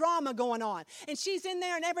there's some drama going on. And she's in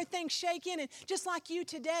there and everything's shaking, and just like you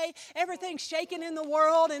today, everything's shaking in the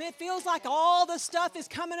world, and it feels like all the stuff is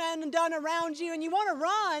coming undone around you, and you want to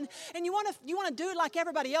run, and you want to do it like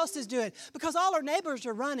everybody else is doing, because all our neighbors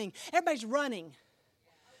are running. Everybody's running.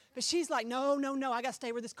 But she's like, no, I got to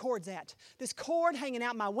stay where this cord's at. This cord hanging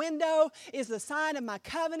out my window is the sign of my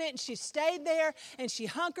covenant. And she stayed there, and she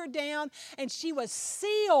hunkered down, and she was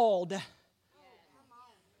sealed.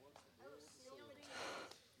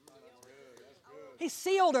 He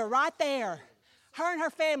sealed her right there, her and her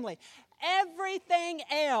family. Everything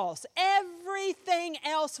else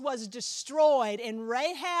was destroyed. And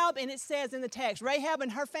Rahab, and it says in the text, Rahab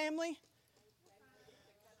and her family,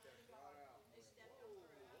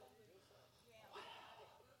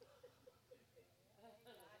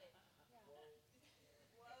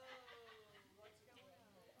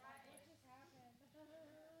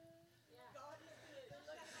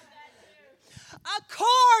 a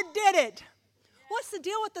cord did it. What's the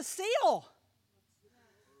deal with the seal?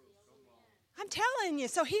 I'm telling you.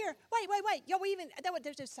 So here, wait.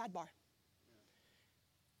 There's a sidebar.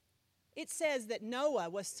 It says that Noah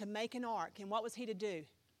was to make an ark, and what was he to do?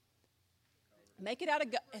 Make it out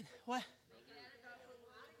of what?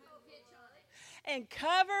 And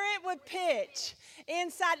cover it with pitch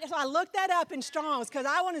inside. So I looked that up in Strong's because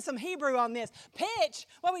I wanted some Hebrew on this. Pitch,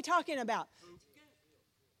 what are we talking about?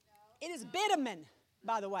 It is bitumen,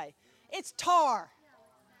 by the way. It's tar,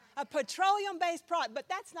 a petroleum-based product, but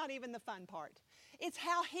that's not even the fun part. It's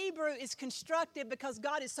how Hebrew is constructed because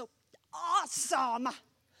God is so awesome.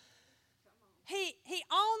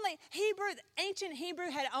 Ancient Hebrew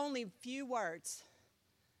had only few words.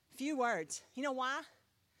 Few words. You know why?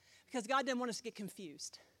 Because God didn't want us to get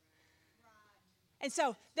confused. And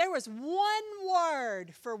so there was one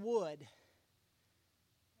word for wood.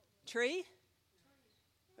 Tree?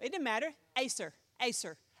 It didn't matter. Acer.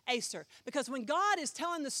 Because when God is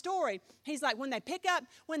telling the story, he's like, when they picked up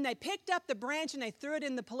the branch and they threw it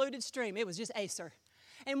in the polluted stream, it was just Acer.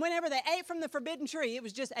 And whenever they ate from the forbidden tree, it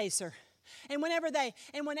was just Acer. And whenever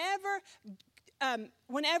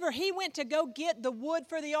he went to go get the wood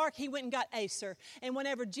for the ark, he went and got Acer. And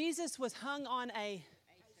whenever Jesus was hung on a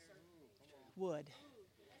wood.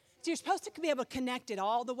 So you're supposed to be able to connect it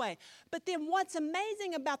all the way. But then what's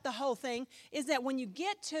amazing about the whole thing is that when you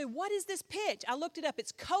get to, what is this pitch? I looked it up.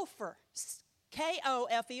 It's Kopher,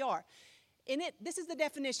 K-O-F-E-R. This is the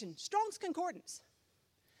definition. Strong's Concordance.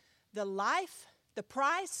 The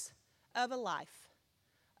price of a life,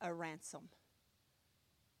 a ransom.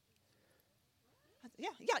 Yeah.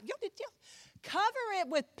 Cover it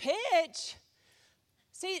with pitch.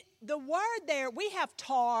 See, the word there, we have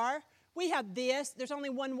tar, we have this. There's only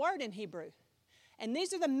one word in Hebrew. And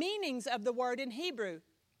these are the meanings of the word in Hebrew.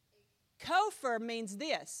 Kopher means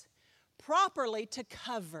this, properly to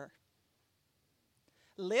cover.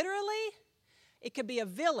 Literally, it could be a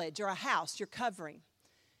village or a house you're covering.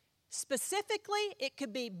 Specifically, it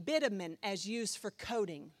could be bitumen as used for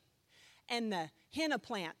coating. And the henna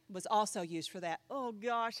plant was also used for that. Oh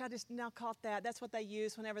gosh, I just now caught that. That's what they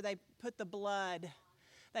used whenever they put the blood.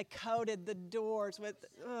 They coated the doors with,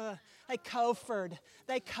 they kophered.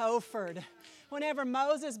 Whenever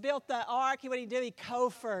Moses built the ark, what did he do? He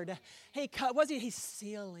kophered. He's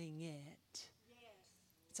sealing it.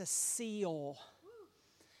 It's a seal.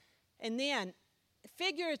 And then,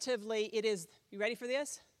 figuratively, it is, you ready for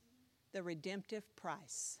this? The redemptive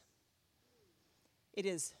price. It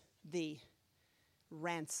is the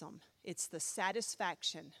ransom. It's the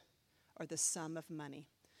satisfaction or the sum of money.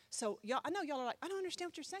 So I know y'all are like, I don't understand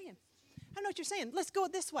what you're saying. I don't know what you're saying. Let's go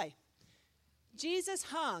this way. Jesus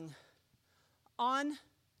hung on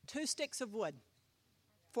 2 sticks of wood,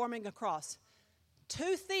 forming a cross.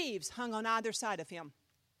 2 thieves hung on either side of him.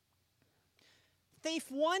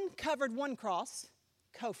 Thief 1 covered one cross,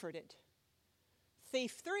 kophered it.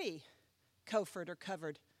 Thief 3 kophered or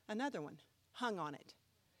covered another one, hung on it.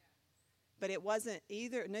 But it wasn't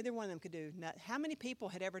neither one of them could do nothing. How many people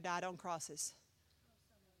had ever died on crosses?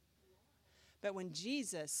 But when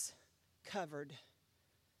Jesus covered,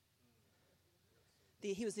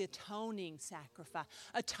 he was the atoning sacrifice.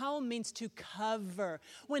 Atone means to cover.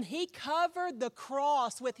 When he covered the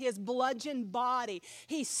cross with his bludgeoned body,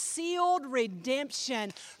 he sealed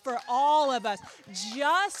redemption for all of us.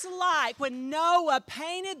 Just like when Noah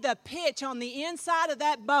painted the pitch on the inside of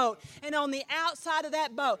that boat and on the outside of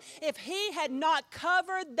that boat, if he had not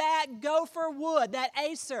covered that gopher wood, that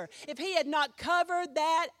Acer, if he had not covered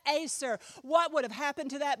that Acer, what would have happened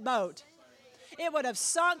to that boat? It would have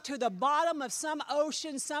sunk to the bottom of some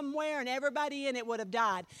ocean somewhere and everybody in it would have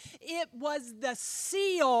died. It was the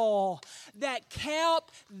seal that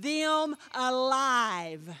kept them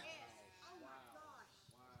alive.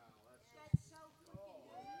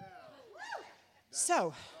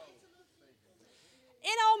 So,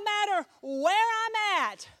 it don't matter where I'm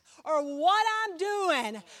at or what I'm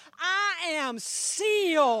doing, I am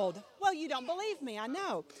sealed. Well, you don't believe me, I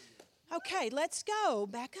know. Okay, let's go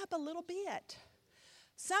back up a little bit.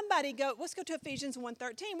 Let's go to Ephesians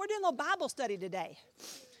 1:13. We're doing a little Bible study today.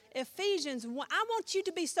 Ephesians 1. I want you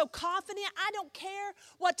to be so confident. I don't care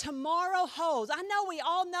what tomorrow holds. I know we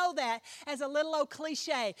all know that as a little old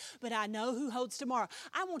cliche, but I know who holds tomorrow.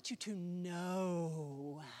 I want you to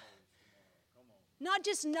know. Not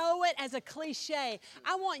just know it as a cliche.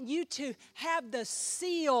 I want you to have the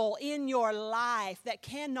seal in your life that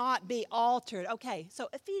cannot be altered. Okay, so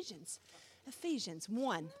Ephesians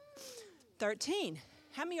 1:13.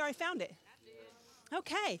 How many already found it?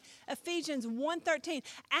 Okay, Ephesians 1:13.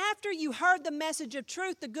 After you heard the message of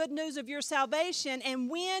truth, the good news of your salvation, and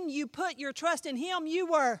when you put your trust in Him, you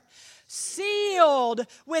were sealed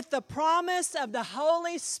with the promise of the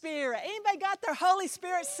Holy Spirit. Anybody got their Holy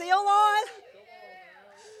Spirit seal on?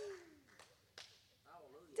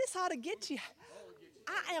 This ought to get you.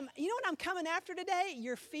 You know what I'm coming after today?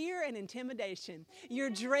 Your fear and intimidation, your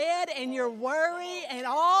dread and your worry and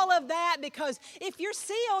all of that, because if you're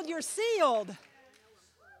sealed, you're sealed.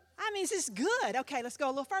 I mean, this is good. Okay, let's go a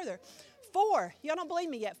little further. 4. Y'all don't believe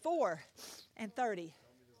me yet. 4:30.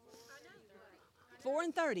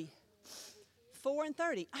 4:30.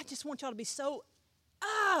 4:30. I just want y'all to be so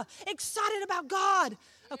excited about God.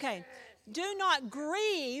 Okay. Do not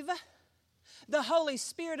grieve the Holy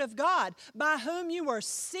Spirit of God, by whom you were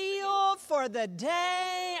sealed for the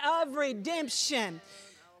day of redemption.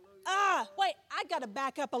 Wait, I got to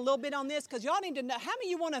back up a little bit on this because y'all need to know. How many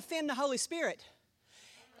of you want to offend the Holy Spirit?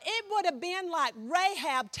 It would have been like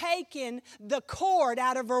Rahab taking the cord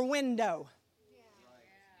out of her window.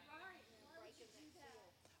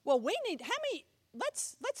 Well,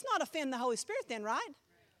 let's not offend the Holy Spirit then, right?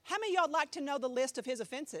 How many of y'all would like to know the list of his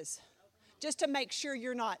offenses? Just to make sure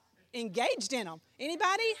you're not engaged in them.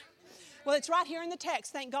 Anybody? Well, it's right here in the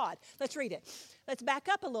text, thank God. Let's read it. Let's back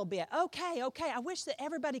up a little bit. Okay. I wish that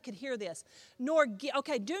everybody could hear this.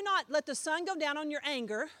 Do not let the sun go down on your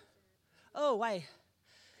anger. Oh, wait.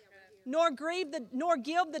 Nor give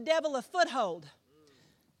the devil a foothold.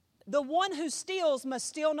 The one who steals must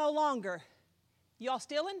steal no longer. Y'all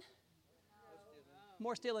stealing?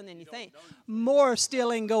 More stealing than you think. More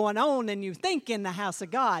stealing going on than you think in the house of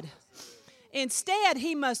God. Instead,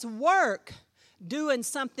 he must work doing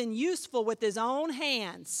something useful with his own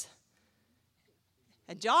hands.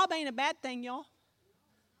 A job ain't a bad thing, y'all.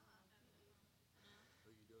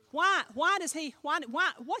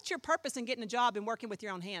 What's your purpose in getting a job and working with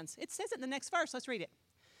your own hands? It says it in the next verse. Let's read it.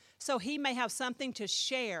 So he may have something to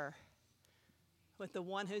share with the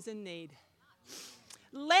one who's in need.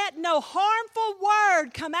 Let no harmful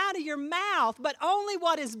word come out of your mouth, but only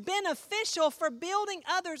what is beneficial for building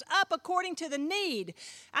others up according to the need.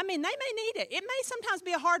 I mean, they may need it. It may sometimes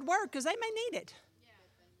be a hard word because they may need it.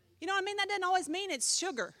 You know what I mean? That doesn't always mean it's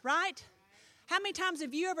sugar, right? How many times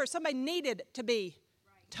have somebody needed to be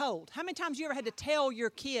told? How many times you ever had to tell your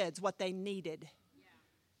kids what they needed?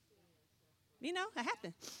 You know, it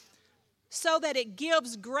happened. So that it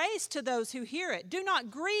gives grace to those who hear it. Do not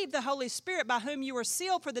grieve the Holy Spirit by whom you were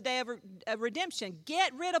sealed for the day of redemption.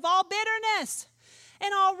 Get rid of all bitterness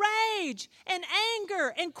and all rage and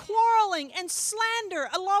anger and quarreling and slander,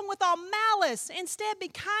 along with all malice. Instead, be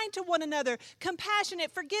kind to one another, compassionate,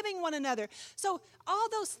 forgiving one another. So all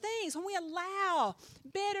those things, when we allow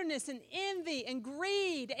bitterness and envy and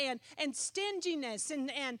greed and stinginess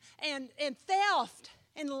and theft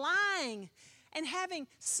and lying and having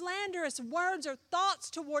slanderous words or thoughts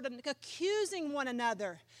toward them, accusing one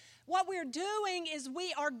another, what we're doing is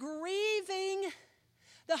we are grieving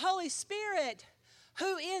the Holy Spirit,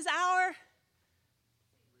 who is our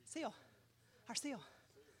seal. Our seal.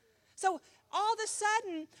 So all of a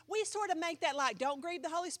sudden, we sort of make that like, don't grieve the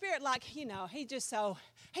Holy Spirit, like, you know, he's so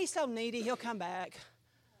needy, he'll come back.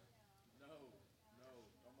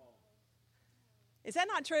 Is that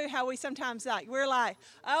not true how we sometimes we're like,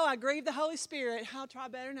 oh, I grieved the Holy Spirit. I'll try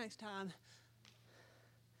better next time.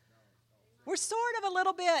 We're sort of a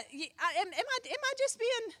little bit, am I just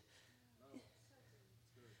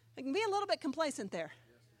being a little bit complacent there?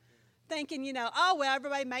 Thinking, you know, oh, well,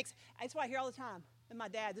 everybody makes, that's what I hear all the time. And my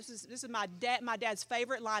dad, this is my dad's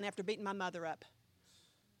favorite line after beating my mother up.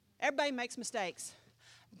 Everybody makes mistakes.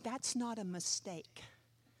 That's not a mistake.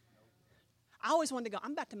 I always wanted to go,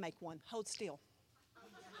 I'm about to make one. Hold still.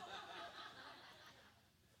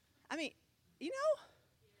 I mean,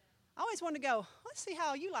 I always want to go, let's see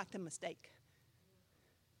how you liked a mistake.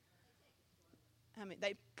 I mean,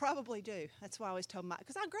 they probably do. That's why I always told Mike,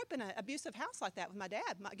 because I grew up in an abusive house like that with my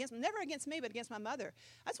dad, never against me, but against my mother.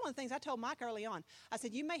 That's one of the things I told Mike early on. I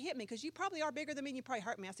said, you may hit me because you probably are bigger than me and you probably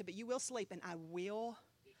hurt me. I said, but you will sleep and I will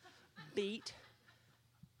beat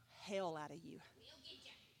hell out of you.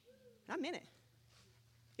 I meant it.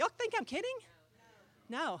 Y'all think I'm kidding?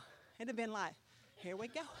 No. It'd have been like, here we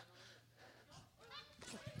go.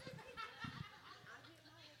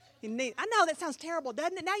 I know that sounds terrible,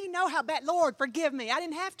 doesn't it? Now you know how bad. Lord, forgive me. I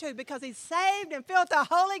didn't have to because he's saved and filled with the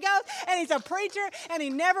Holy Ghost and he's a preacher and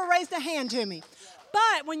he never raised a hand to me.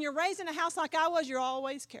 But when you're raised in a house like I was, you're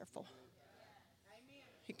always careful.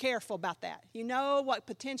 You're careful about that. You know what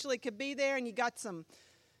potentially could be there and you got some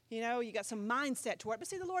mindset toward it. But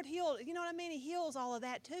see, the Lord healed, you know what I mean? He heals all of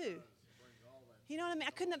that too. You know what I mean?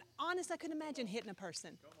 I couldn't imagine hitting a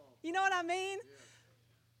person. You know what I mean?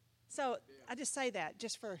 So I just say that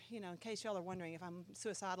just for, in case y'all are wondering if I'm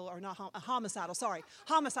suicidal or not, homicidal. Sorry,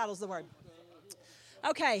 homicidal is the word.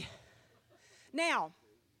 Okay. Now,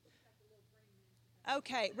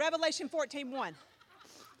 Revelation 14:1.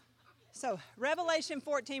 So Revelation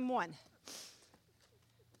 14:1.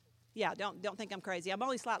 Yeah, don't think I'm crazy. I'm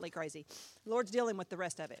only slightly crazy. The Lord's dealing with the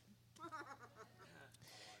rest of it.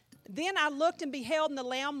 Then I looked and beheld, and the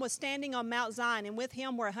Lamb was standing on Mount Zion, and with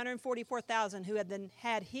him were 144,000 who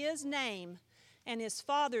had his name and his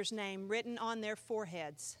Father's name written on their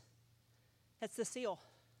foreheads. That's the seal.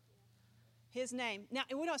 His name. Now,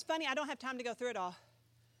 what's funny? I don't have time to go through it all.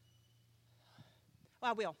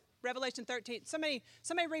 Well, I will. Revelation 13. Somebody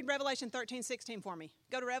read Revelation 13:16 for me.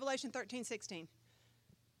 Go to Revelation 13:16.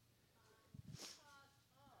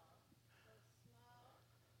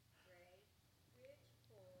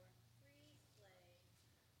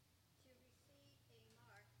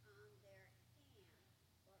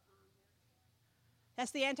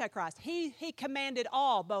 That's the Antichrist. He commanded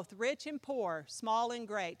all, both rich and poor, small and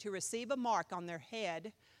great, to receive a mark on their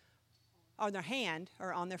head, on their hand,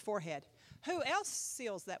 or on their forehead. Who else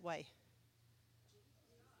seals that way?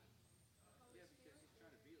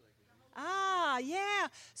 Yeah.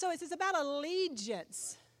 So it's about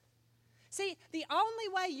allegiance. See, the only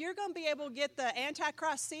way you're going to be able to get the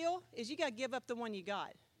Antichrist seal is you got to give up the one you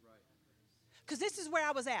got. Because this is where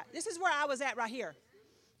I was at. This is where I was at right here.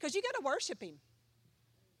 Because you got to worship him.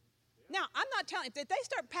 Now, I'm not telling, if they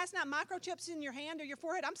start passing out microchips in your hand or your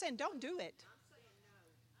forehead, I'm saying don't do it.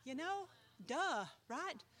 Duh,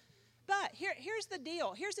 right? But here's the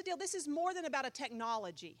deal. This is more than about a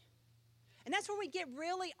technology. And that's where we get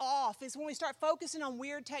really off, is when we start focusing on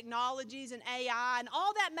weird technologies and AI, and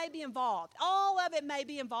all that may be involved. All of it may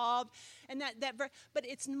be involved, and but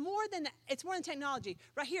it's more than technology.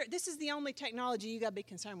 Right here, this is the only technology you got to be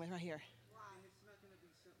concerned with right here.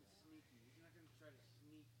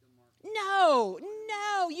 No,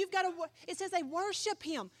 you've got to, it says they worship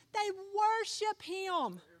him. They worship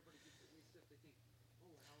him.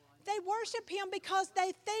 They worship him because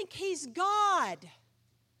they think he's God.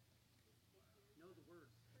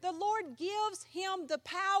 The Lord gives him the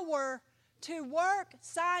power to work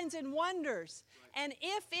signs and wonders. And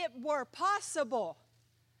if it were possible,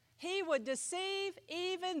 he would deceive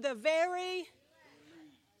even the very,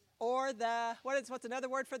 or the, what's another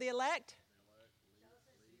word for the elect?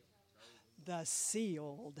 The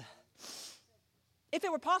sealed. If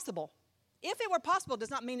it were possible. If it were possible does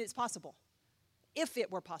not mean it's possible. If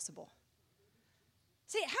it were possible.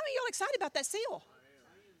 See, how are y'all excited about that seal?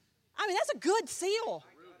 I mean, that's a good seal.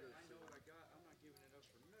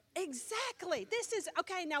 Exactly. This is,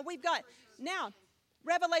 okay, now we've got,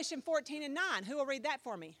 Revelation 14:9. Who will read that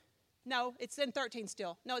for me? No, it's in 13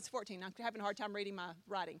 still. No, it's 14. I'm having a hard time reading my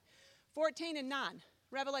writing. 14:9.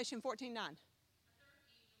 Revelation 14:9.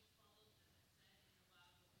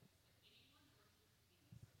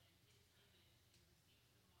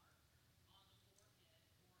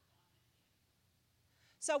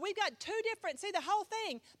 So we've got two different, see the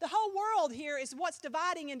whole world here is what's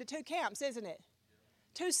dividing into two camps, isn't it?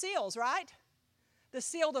 Two seals, right? The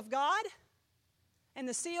sealed of God and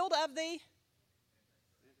the sealed of the... So you're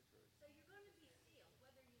going to be sealed,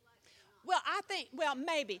 whether you like it or not.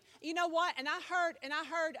 Maybe. You know what? And I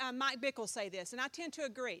heard Mike Bickle say this, and I tend to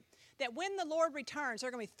agree, that when the Lord returns, there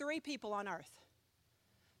are going to be three people on earth.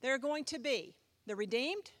 There are going to be the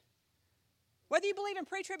redeemed. Whether you believe in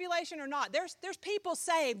pre-tribulation or not, there's people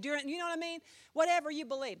saved during, you know what I mean? Whatever you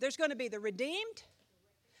believe. There's going to be the redeemed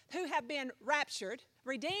who have been raptured.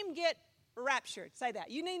 Redeemed get raptured. Say that.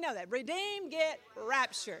 You need to know that. Redeemed get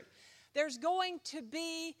raptured. There's going to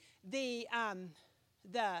be the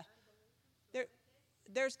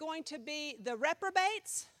there's going to be the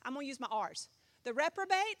reprobates. I'm going to use my R's. The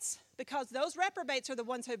reprobates, because those reprobates are the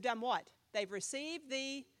ones who have done what? They've received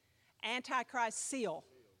the Antichrist seal.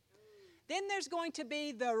 Then there's going to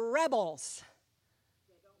be the rebels.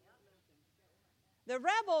 The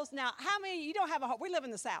rebels, now, how many, you don't have a heart? We live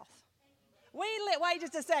in the South. Wait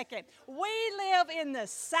just a second. We live in the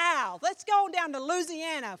South. Let's go down to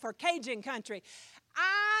Louisiana for Cajun country.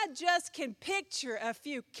 I just can picture a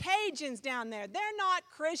few Cajuns down there. They're not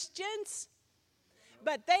Christians,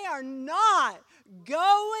 but they are not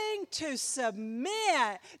going to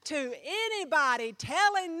submit to anybody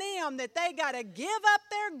telling them that they got to give up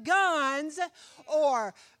their guns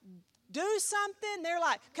or do something. They're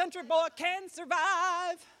like, country boy can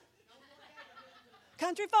survive.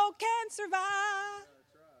 Country folk can survive.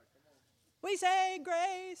 We say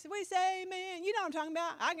grace, we say amen. You know what I'm talking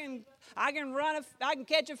about. I can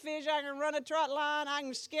catch a fish, I can run a trot line, I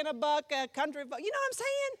can skin a buck, a country folk. You know what I'm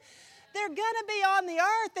saying? They're going to be on the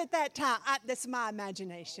earth at that time. That's my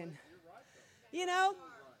imagination. You know,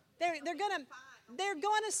 they're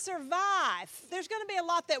going to survive. There's going to be a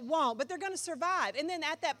lot that won't, but they're going to survive. And then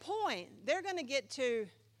at that point, they're going to get to,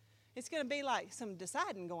 it's going to be like some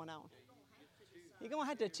deciding going on. You're going to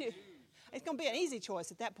have to choose. It's going to be an easy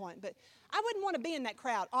choice at that point. But I wouldn't want to be in that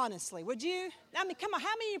crowd, honestly. Would you? I mean, come on.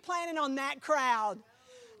 How many of you planning on that crowd?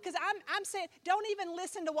 Because I'm saying, don't even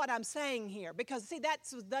listen to what I'm saying here. Because, see,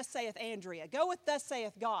 that's thus saith Andrea. Go with thus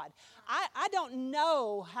saith God. I don't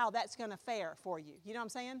know how that's going to fare for you. You know what I'm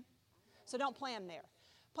saying? So don't plan there.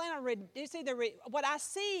 Plan on, what I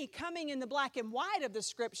see coming in the black and white of the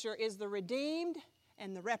Scripture is the redeemed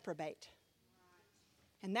and the reprobate.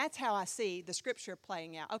 And that's how I see the Scripture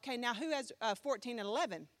playing out. Okay, now who has 14 and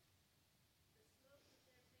 11?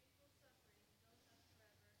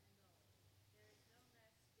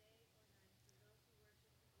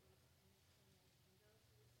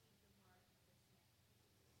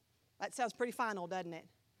 That sounds pretty final, doesn't it?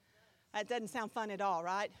 That doesn't sound fun at all,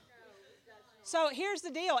 right? So here's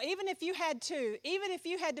the deal. Even if you had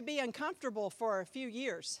to be uncomfortable for a few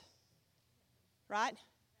years, right?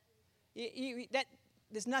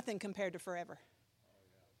 There's nothing compared to forever.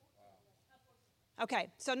 Okay,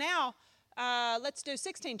 so now let's do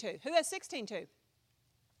 16:2. Who has 16:2?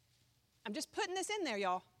 I'm just putting this in there,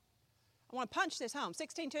 y'all. I want to punch this home.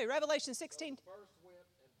 16:2, Revelation 16. First went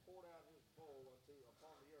and poured out his bowl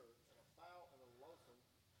upon the earth, and a foul and a loathsome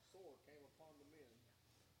sword came upon the men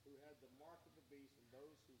who had the mark of the beast and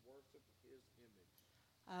those who worship his image.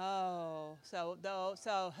 Oh, so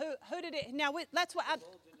who did it? Now that's what.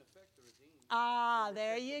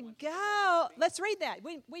 There you go. Let's read that.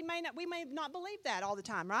 We may not believe that all the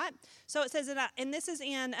time, right? So it says, and this is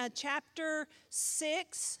in chapter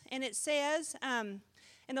 6, and it says, and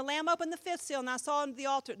the Lamb opened the fifth seal, and I saw the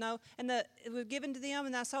altar. It was given to them,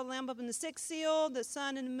 and I saw the Lamb open the sixth seal, the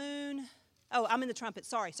sun and the moon. Oh, I'm in the trumpet.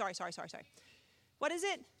 Sorry. What is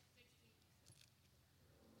it?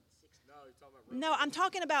 No, I'm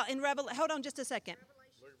talking about in Revelation. Hold on just a second.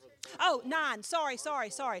 Oh, 9. Sorry.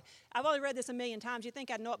 I've only read this a million times. You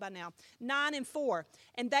think I'd know it by now. 9 and 4.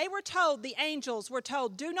 And they were told, the angels were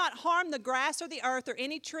told, do not harm the grass or the earth or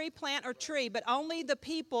any tree, plant, or tree, but only the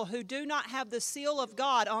people who do not have the seal of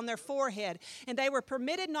God on their forehead. And they were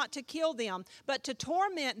permitted not to kill them, but to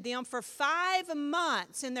torment them for 5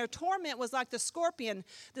 months. And their torment was like the scorpion,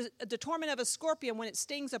 the torment of a scorpion when it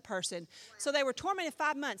stings a person. So they were tormented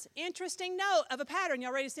 5 months. Interesting note of a pattern.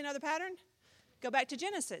 Y'all ready to see another pattern? Go back to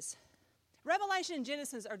Genesis. Revelation and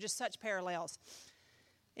Genesis are just such parallels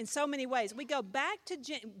in so many ways. We go back to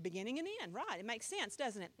beginning and end, right? It makes sense,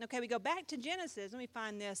 doesn't it? Okay, we go back to Genesis. Let me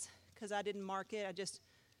find this because I didn't mark it. I just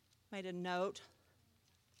made a note.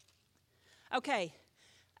 Okay,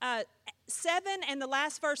 7 and the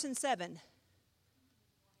last verse in 7.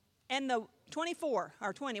 And the 24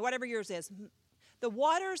 or 20, whatever yours is. The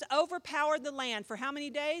waters overpowered the land for how many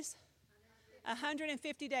days?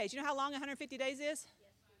 150 days. You know how long 150 days is? Yes,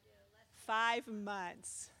 we do. 5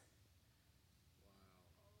 months.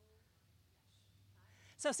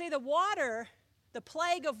 So see, the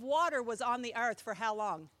plague of water was on the earth for how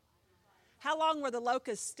long? How long were the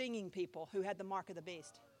locusts stinging people who had the mark of the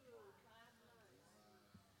beast?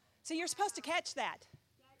 So you're supposed to catch that.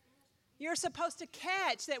 You're supposed to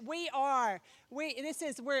catch that we're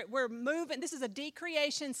moving. This is a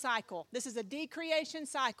decreation cycle.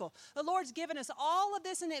 The Lord's given us all of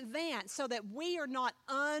this in advance so that we are not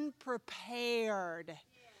unprepared. Yeah.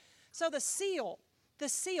 So the seal,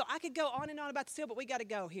 I could go on and on about the seal, but we got to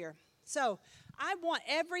go here. So I want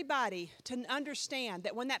everybody to understand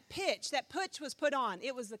that when that pitch was put on,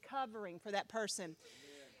 it was the covering for that person.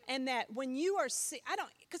 And that when you are,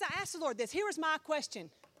 because I asked the Lord this. Here was my question,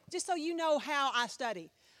 just so you know how I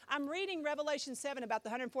study. I'm reading Revelation 7 about the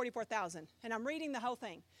 144,000, and I'm reading the whole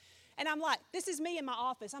thing. And I'm like, this is me in my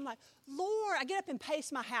office. I'm like, Lord, I get up and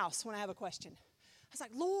pace my house when I have a question. I was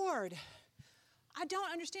like, Lord, I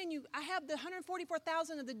don't understand you. I have the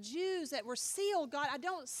 144,000 of the Jews that were sealed, God. I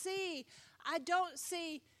don't see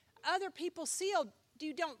other people sealed.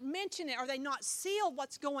 You don't mention it. Are they not sealed?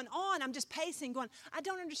 What's going on? I'm just pacing, going, I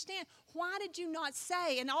don't understand. Why did you not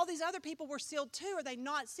say? And all these other people were sealed too. Are they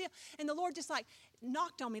not sealed? And the Lord just like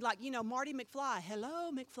knocked on me like, Marty McFly. Hello,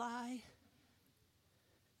 McFly.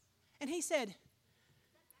 And he said,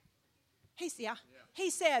 he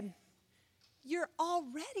said, you're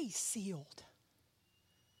already sealed.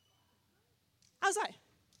 I was like,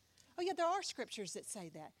 oh yeah, there are scriptures that say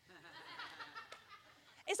that.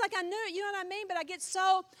 It's like I knew it, you know what I mean? But I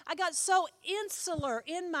got so insular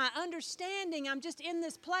in my understanding. I'm just in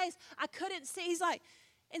this place. I couldn't see. He's like,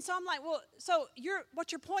 and so I'm like, well, so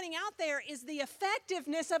what you're pointing out there is the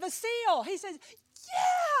effectiveness of a seal. He says,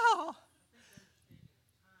 yeah.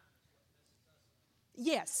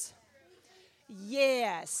 Yes.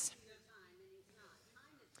 Yes.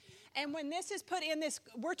 And when this is put in this,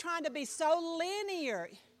 we're trying to be so linear.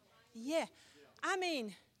 Yeah. I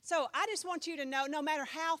mean, so I just want you to know, no matter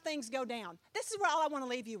how things go down, this is where all I want to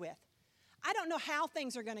leave you with. I don't know how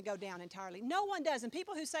things are going to go down entirely. No one does. And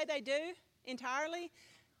people who say they do entirely,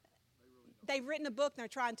 they've written a book and they're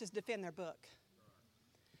trying to defend their book.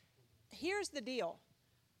 Here's the deal.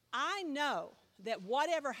 I know that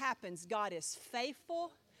whatever happens, God is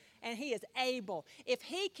faithful and He is able. If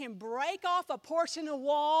He can break off a portion of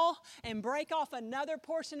wall and break off another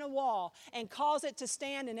portion of wall and cause it to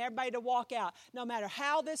stand and everybody to walk out, no matter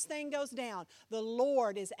how this thing goes down, the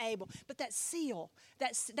Lord is able. But that seal,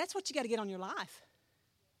 that's what you got to get on your life.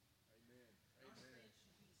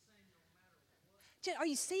 Amen. Are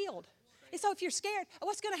you sealed? And so if you're scared,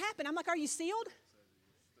 what's going to happen? I'm like, are you sealed?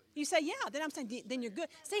 You say, yeah, then I'm saying, then you're good.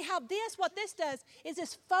 See how what this does is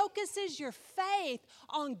this focuses your faith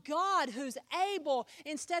on God who's able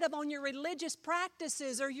instead of on your religious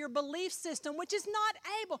practices or your belief system, which is not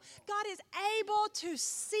able. God is able to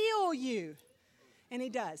seal you. And He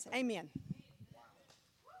does. Amen.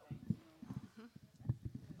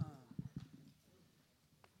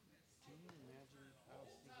 Can you imagine? I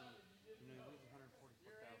was thinking, we have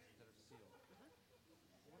 144,000 that are sealed.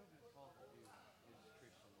 What are we called to do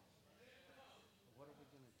as Christians? What are we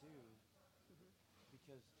going to do?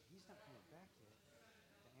 Because He's not coming back yet.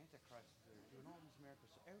 The Antichrist is there doing all these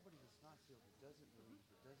miracles. So everybody that's not sealed, that doesn't believe,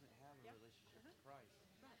 that doesn't have a relationship with Christ,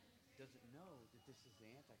 doesn't know that this is the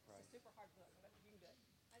Antichrist. It's a super hard book, but you can do it.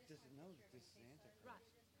 Doesn't know that this is the Antichrist. Right.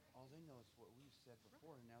 All they know is what we've said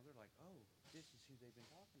before, and now they're like, oh, this is who they've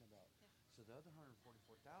been talking about. Yeah. So the other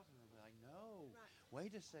 144,000 will be like, no,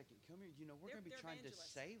 wait a second, come here. We're going to be trying to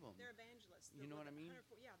save them. They're evangelists. You know what I mean?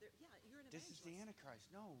 Yeah, you're an evangelist. This is the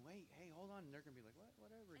Antichrist. No, wait, hey, hold on. And they're going to be like, what,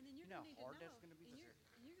 whatever. And then you're how going to need hard to know. that's going to be. And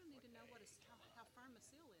you're going to need to know how firm a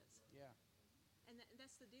seal is. Yeah. And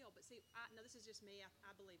that's the deal. But see, no, this is just me.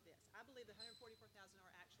 I believe this. I believe the 144,000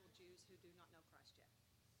 are actual Jews who do not know Christ yet.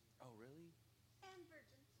 Oh, really? And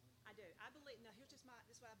virgins. I do. I believe. No, this is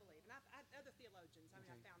what I believe. And other theologians. I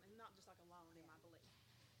found, and not just like alone in my belief.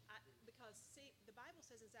 Because see, the Bible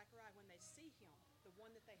says in Zechariah, when they see Him, the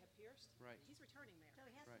one that they have pierced, right. He's returning there. So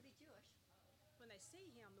He has to be Jewish. When they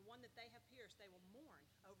see Him, the one that they have pierced, they will mourn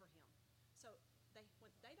over Him. So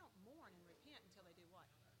they don't mourn and repent until they do what?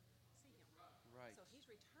 See Him. Right. So He's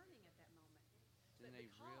returning at that moment. Then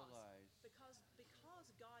they realize because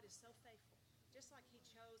God is so faithful, just like He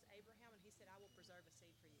chose Abraham and He said, "I will preserve a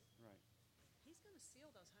seed for you." Right. He's going to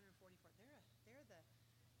seal those 144. They are the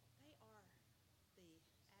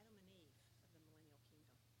Adam and Eve of the millennial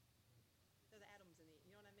kingdom. They're the Adams and Eve.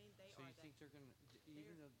 You know what I mean? So you think they're going to,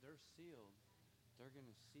 even though they're sealed, they're going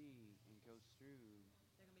to see and go through.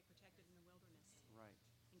 They're going to be protected in the wilderness. Right.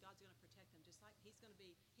 And God's going to protect them just like He's going to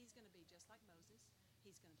be just like Moses.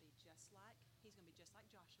 He's going to be just like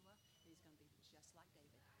Joshua, and He's going to be just like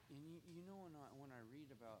David. And when I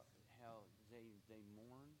read about how they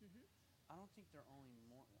mourn, I don't think they're only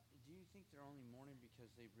mourning. Do you think they're only mourning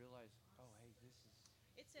because they realize, oh, hey, this is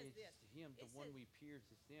it says this. Him, the one we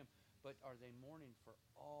pierced is them. But are they mourning for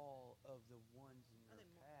all of the ones in their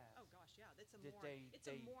past? Oh gosh, yeah, it's a mourn. It's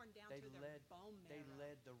a mourn down to their bone marrow. They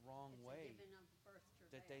led the wrong way. It's a giving of birth to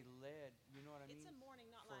that they led. You know what I mean? It's a mourning,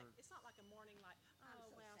 it's not like a mourning like, oh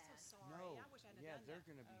so wow, sad. so sorry. No. I wish I had Yeah, done they're that.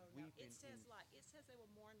 going to be No. weeping. It says they will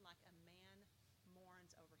mourn like a man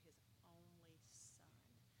mourns over his only son.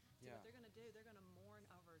 So what they're going to do, they're going to mourn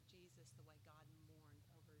over Jesus the way God mourned over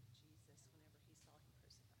Jesus whenever He saw Him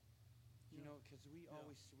crucified. You know, because we Yeah,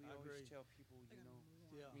 always I agree. tell people, you know,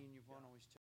 Yeah. me and Yvonne Yeah. always tell